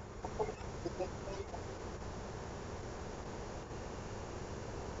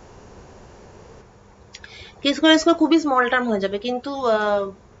 কে স্কোয়ার স্কোয়ার খুবই স্মল টার্ম হয়ে যাবে, কিন্তু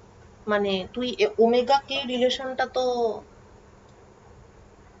মানে তুই ওমেগা কে রিলেশনটা তো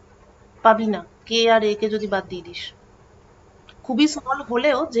পাবি না, কে আর এ কে যদি বাদ দিয়ে দিস। খুবই স্মল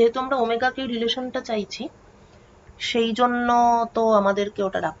হলেও যেহেতু আমরা ওমেগা কে রিলেশনটা চাইছি, সেই জন্য তো আমাদেরকে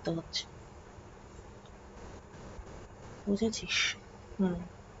ওটা রাখতে হচ্ছে, বুঝেছিস?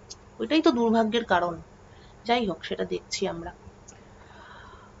 ওইটাই তো দুর্ভাগ্যের কারণ। যাই হোক, সেটা দেখছি আমরা।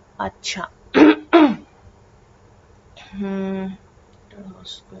 আচ্ছা,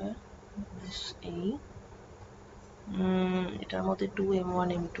 এটার মধ্যে 2m1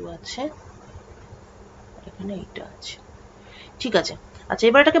 m2 আছে, এখানে এইটা আছে, ঠিক আছে। আচ্ছা,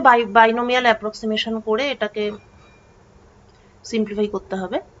 এবার এটাকে বাইনোমিয়াল অ্যাপ্রক্সিমেশন করে এটাকে সিম্পলিফাই করতে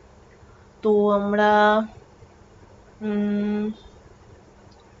হবে। তো আমরা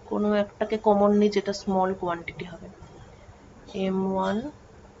কোনো একটাকে কমন নিই যেটা স্মল কোয়ান্টিটি হবে, m1।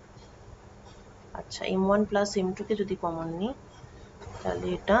 আচ্ছা, m1 প্লাস m2 কে যদি কমন নিই তাহলে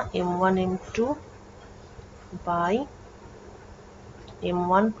এটা m1 m2 by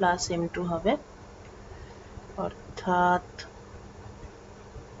m1 plus m2 হবে, অর্থাৎ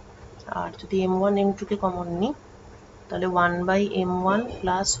আর যদি m1 m2 কে কমন নিই তাহলে 1 by m1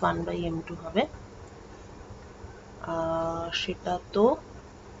 plus 1 by m2 হবে। সেটা তো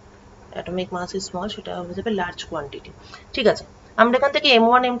অ্যাটমিক মাস ইজ স্মল, সেটা হয়ে যাবে লার্জ কোয়ান্টিটি। ঠিক আছে, আমরা এখান থেকে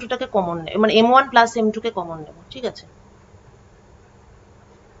m1 m2 টাকে কমন নেব, মানে m1 প্লাস m2 কে কমন নেব। ঠিক আছে,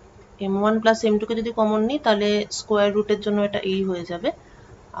 m1 প্লাস m2 কে যদি কমন নিই তাহলে স্কোয়ার রুটের জন্য এটা এই হয়ে যাবে,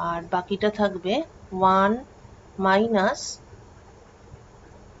 আর বাকিটা থাকবে 1 minus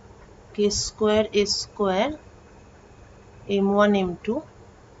k square a square m1 m2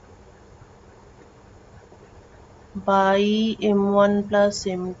 by m1 plus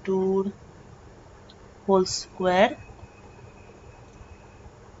m2 whole square,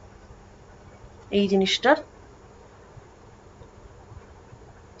 এই জিনিসটার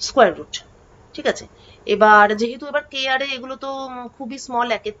স্কোয়ার রুট। ঠিক আছে, এবার যেহেতু এবার কে আর এগুলো তো খুবই স্মল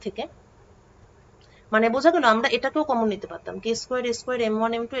একের থেকে, মানে বোঝা গেল আমরা এটাকেও কমন নিতে পারতাম, কে স্কোয়ার এ স্কোয়ার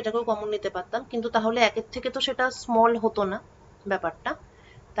m1 m2 এটাকেও কমন নিতে পারতাম, কিন্তু তাহলে একের থেকে তো সেটা স্মল হতো না ব্যাপারটা।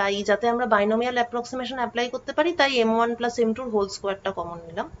 তাই যাতে আমরা বাইনোমিয়াল অ্যাপ্রক্সিমেশন অ্যাপ্লাই করতে পারি, তাই m1 প্লাস m2 হোল স্কোয়ারটা কমন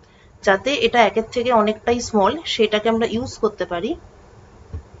নিলাম, যাতে এটা একের থেকে অনেকটাই স্মল সেটাকে আমরা ইউজ করতে পারি,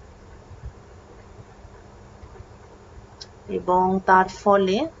 এবং তার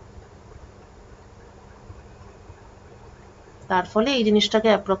ফলে এই জিনিসটাকে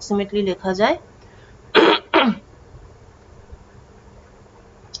অ্যাপ্রক্সিমেটলি লেখা যায়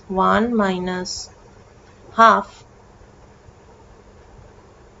 1 মাইনাস হাফ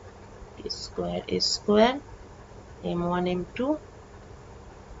স্কোয়ার এ square m1 m2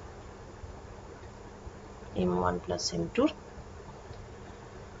 m1 plus m2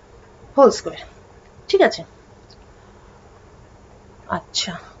 whole square. ঠিক আছে,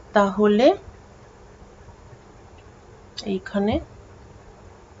 আচ্ছা তাহলে এইখানে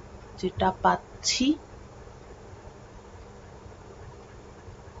যেটা পাচ্ছি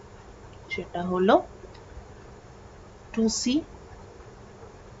সেটা হলো 2c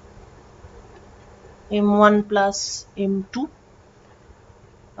m1 plus m2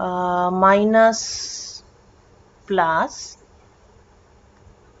 minus plus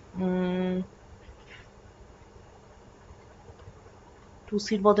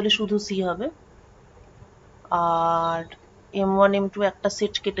 2cর বদলে শুধু c হবে, আর m1 m2 একটা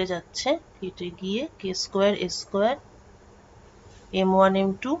সেট কেটে যাচ্ছে, কেটে গিয়ে k square a square m1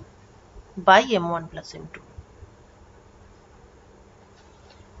 m2 by m1 plus m2,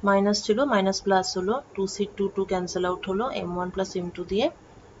 minus ছিল মাইনাস প্লাস হলো, 2c 2 ক্যান্সেল আউট হলো, m1 প্লাস m2 দিয়ে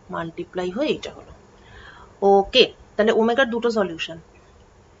মাল্টিপ্লাই হয়ে এটা হলো। ওকে, তাহলে ওমেগার দুটো সলিউশন,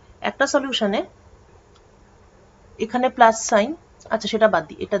 একটা সলিউশনে এখানে প্লাস সাইন, আচ্ছা সেটা বাদ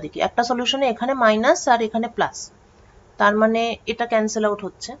দিই, এটা দেখি, একটা সলিউশনে এখানে মাইনাস আর এখানে প্লাস, তার মানে এটা ক্যান্সেল আউট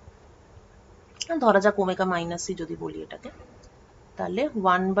হচ্ছে, ধরা যাক ওমেগা মাইনাস সি যদি বলি এটাকে, তাহলে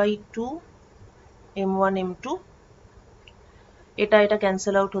 1/2 m1 m2, এটা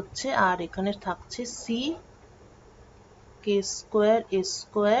ক্যান্সেল আউট হচ্ছে, আর এখানে থাকছে C K square A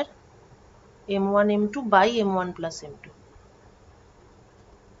square m1 m2 by m1 plus m2,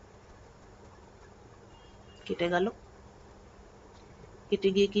 কেটে গেল, কেটে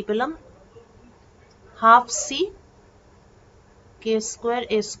গিয়ে কি পেলাম, half C K square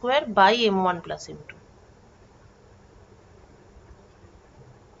A square by m1 plus m2,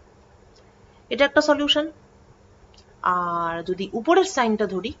 এটা একটা সলিউশন। আর যদি উপরের সাইনটা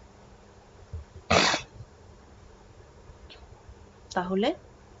ধরি তাহলে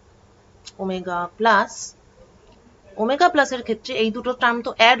ওমেগা প্লাসের ক্ষেত্রে এই দুটো টার্ম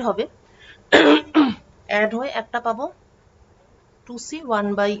তো অ্যাড হবে, অ্যাড হয়ে একটা পাবো 2c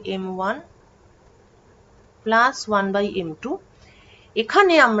 1/m1 প্লাস 1/m2।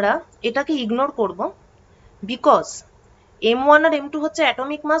 এখানে আমরা এটাকে ইগনোর করব, বিকজ m1 আর m2 হচ্ছে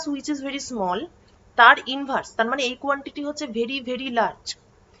atomic mass which is very small, তার ইনভার্স, তার মানে এই কোয়ান্টিটি হচ্ছে ভেরি ভেরি লার্জ,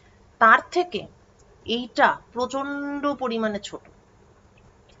 তার থেকে এইটা প্রচন্ড পরিমাণে ছোট।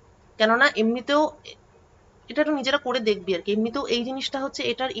 কেননা এমনিতেও এটা একটু নিজেরা করে দেখবি আর কি, এমনিতেও এই জিনিসটা হচ্ছে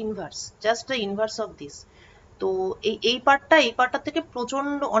এটার inverse, just the inverse of this. তো এই পার্টটার থেকে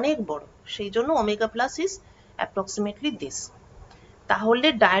প্রচন্ড অনেক বড়, সেই জন্য omega plus is approximately this. তাহলে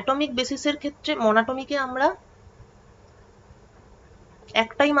ডায়াটমিক বেসিসের ক্ষেত্রে মনাটমিকে আমরা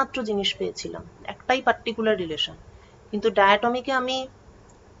একটাই মাত্র জিনিস পেয়েছিলাম, একটাই পার্টিকুলার রিলেশন, কিন্তু ডায়াটমিকে আমি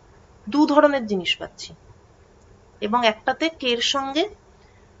দু ধরনের জিনিস পাচ্ছি, এবং একটাতে কে এর সঙ্গে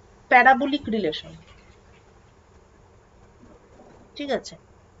প্যারাবোলিক রিলেশন। ঠিক আছে,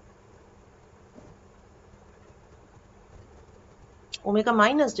 ওমেগা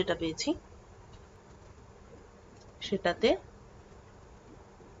মাইনাস যেটা পেয়েছি সেটাতে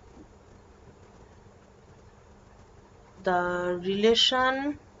the relation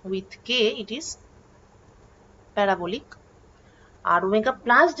with k it is parabolic, R omega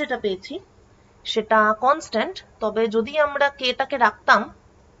plus যেটা পেয়েছি সেটা কনস্ট্যান্ট, তবে যদি আমরা কেটাকে রাখতাম,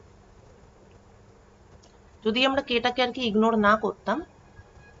 যদি আমরা কেটাকে আর কি ইগনোর না করতাম,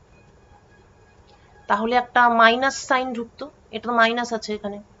 তাহলে একটা মাইনাস সাইন ঢুকতো, এটা তো মাইনাস আছে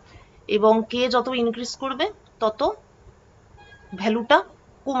এখানে, এবং কে যত ইনক্রিজ করবে তত ভ্যালুটা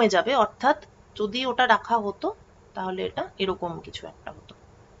কমে যাবে, অর্থাৎ যদি ওটা রাখা হতো তাহলে এটা এরকম কিছু একটা হতো,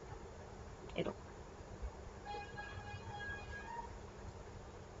 এরকম।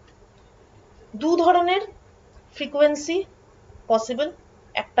 দু ধরনের ফ্রিকোয়েন্সি পসিবল,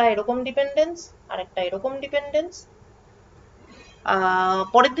 একটা এরকম ডিপেন্ডেন্স আর একটা এরকম ডিপেন্ডেন্স।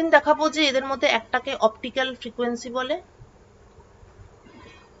 পরের দিন দেখাবো যে এদের মধ্যে একটাকে অপটিক্যাল ফ্রিকোয়েন্সি বলে,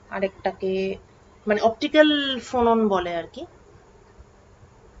 আরেকটাকে মানে অপটিক্যাল ফোনন বলে আর কি,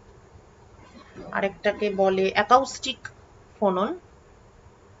 আরেকটাকে বলে অ্যাকাউস্টিক ফোনন।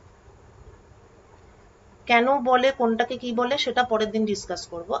 কেন বলে, কোনটাকে কি বলে, সেটা পরের দিন ডিসকাস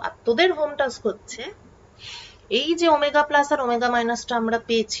করব। আর তোদের হোম টাস্ক হচ্ছে এই যে ওমেগা প্লাস আর ওমেগা মাইনাসটা আমরা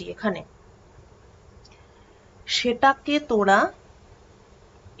পেয়েছি এখানে, সেটাকে তোরা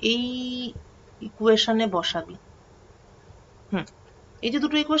এই ইকুয়েশনে বসাবি। এই যে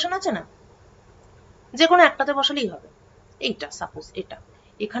দুটো ইকুয়েশন আছে না, যে কোনো একটাতে বসালেই হবে। এইটা সাপোজ এটা,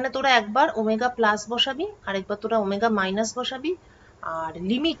 এখানে তোরা একবার ওমেগা প্লাস বসাবি, আর একবার তোরা omega minus বসাবি, R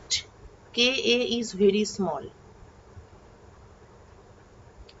limit K A is very small,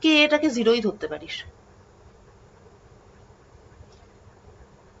 কে এটাকে জিরোই ধরতে পারিস,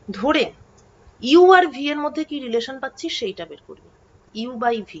 ধরে ইউ আর ভি এর মধ্যে কি রিলেশন পাচ্ছিস সেইটা বের করবি। You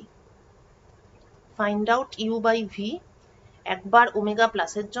by V, find out you by V, একবার ওমেগা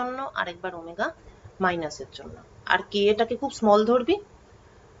প্লাসের জন্য আর একবার ওমেগা মাইনাসের জন্য, আর কে এটাকে খুব স্মল ধরবি।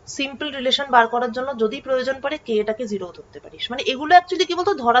 সিম্পল রিলেশন বার করার জন্য যদি প্রয়োজন পড়ে কে এটাকে জিরো ধরতে পারিস। মানে এগুলো অ্যাকচুয়ালি কি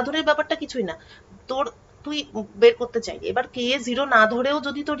বলতো, ধরাধরির ব্যাপারটা কিছুই না, তোর তুই বের করতে চাইলি, এবার কে জিরো না ধরেও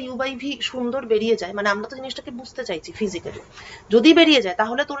যদি তোর ইউ বাই ভি সুন্দর বেরিয়ে যায়, মানে আমরা তো জিনিসটাকে বুঝতে চাইছি ফিজিক্যালি, যদি বেরিয়ে যায়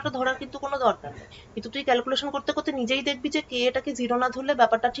তাহলে তোর এটা ধরার কিন্তু কোনো দরকার নেই, কিন্তু তুই ক্যালকুলেশন করতে করতে নিজেই দেখবি যে কে এটাকে জিরো না ধরলে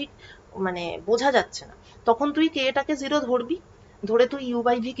ব্যাপারটা ঠিক মানে বোঝা যাচ্ছে না, তখন তুই কে এটাকে জিরো ধরবি, ধরে তুই ইউ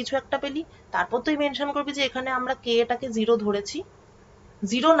বাই ভি কিছু একটা পেলি, তারপর তুই মেনশন করবি যে এখানে আমরা কে এটাকে জিরো ধরেছি,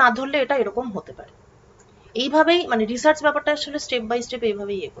 জিরো না ধরলে এটা এরকম হতে পারে। এইভাবেই মানে রিসার্চ ব্যাপারটা আসলে স্টেপ বাই স্টেপ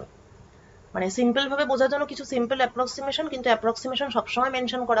এইভাবেই এগোয়, মানে সিম্পল ভাবে বোঝার জন্য কিছু সিম্পল অ্যাপ্রক্সিমেশন, কিন্তু অ্যাপ্রক্সিমেশন সবসময়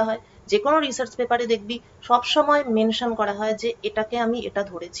মেনশন করা হয়, যে কোনো রিসার্চ পেপারে দেখবি সবসময় মেনশন করা হয় যে এটাকে আমি এটা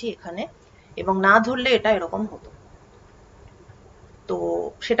ধরেছি এখানে, এবং না ধরলে এটা এরকম হতো। তো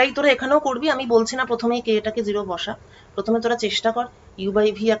সেটাই তোরা এখানেও করবি, আমি বলছি না প্রথমেই কে এটাকে জিরো বসা, প্রথমে তোরা চেষ্টা কর ইউ বাই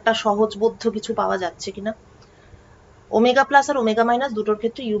ভি একটা সহজবোধ্য কিছু পাওয়া যাচ্ছে কিনা। ওমেগা প্লাস আর ওমেগা মাইনাস দুটোর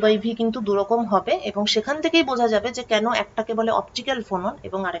ক্ষেত্রে ইউ বাই ভি কিন্তু দুরকম হবে, এবং সেখান থেকেই বোঝা যাবে যে কেন একটাকে বলে অপটিক্যাল ফোনন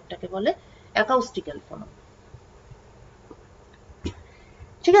এবং আরেকটাকে বলে অ্যাকাউস্টিক্যাল ফোনন।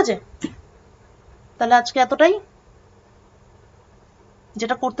 ঠিক আছে, তাহলে আজকে এতটাই,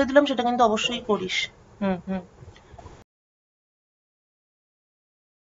 যেটা করতে দিলাম সেটা কিন্তু অবশ্যই করিস। হুম হুম।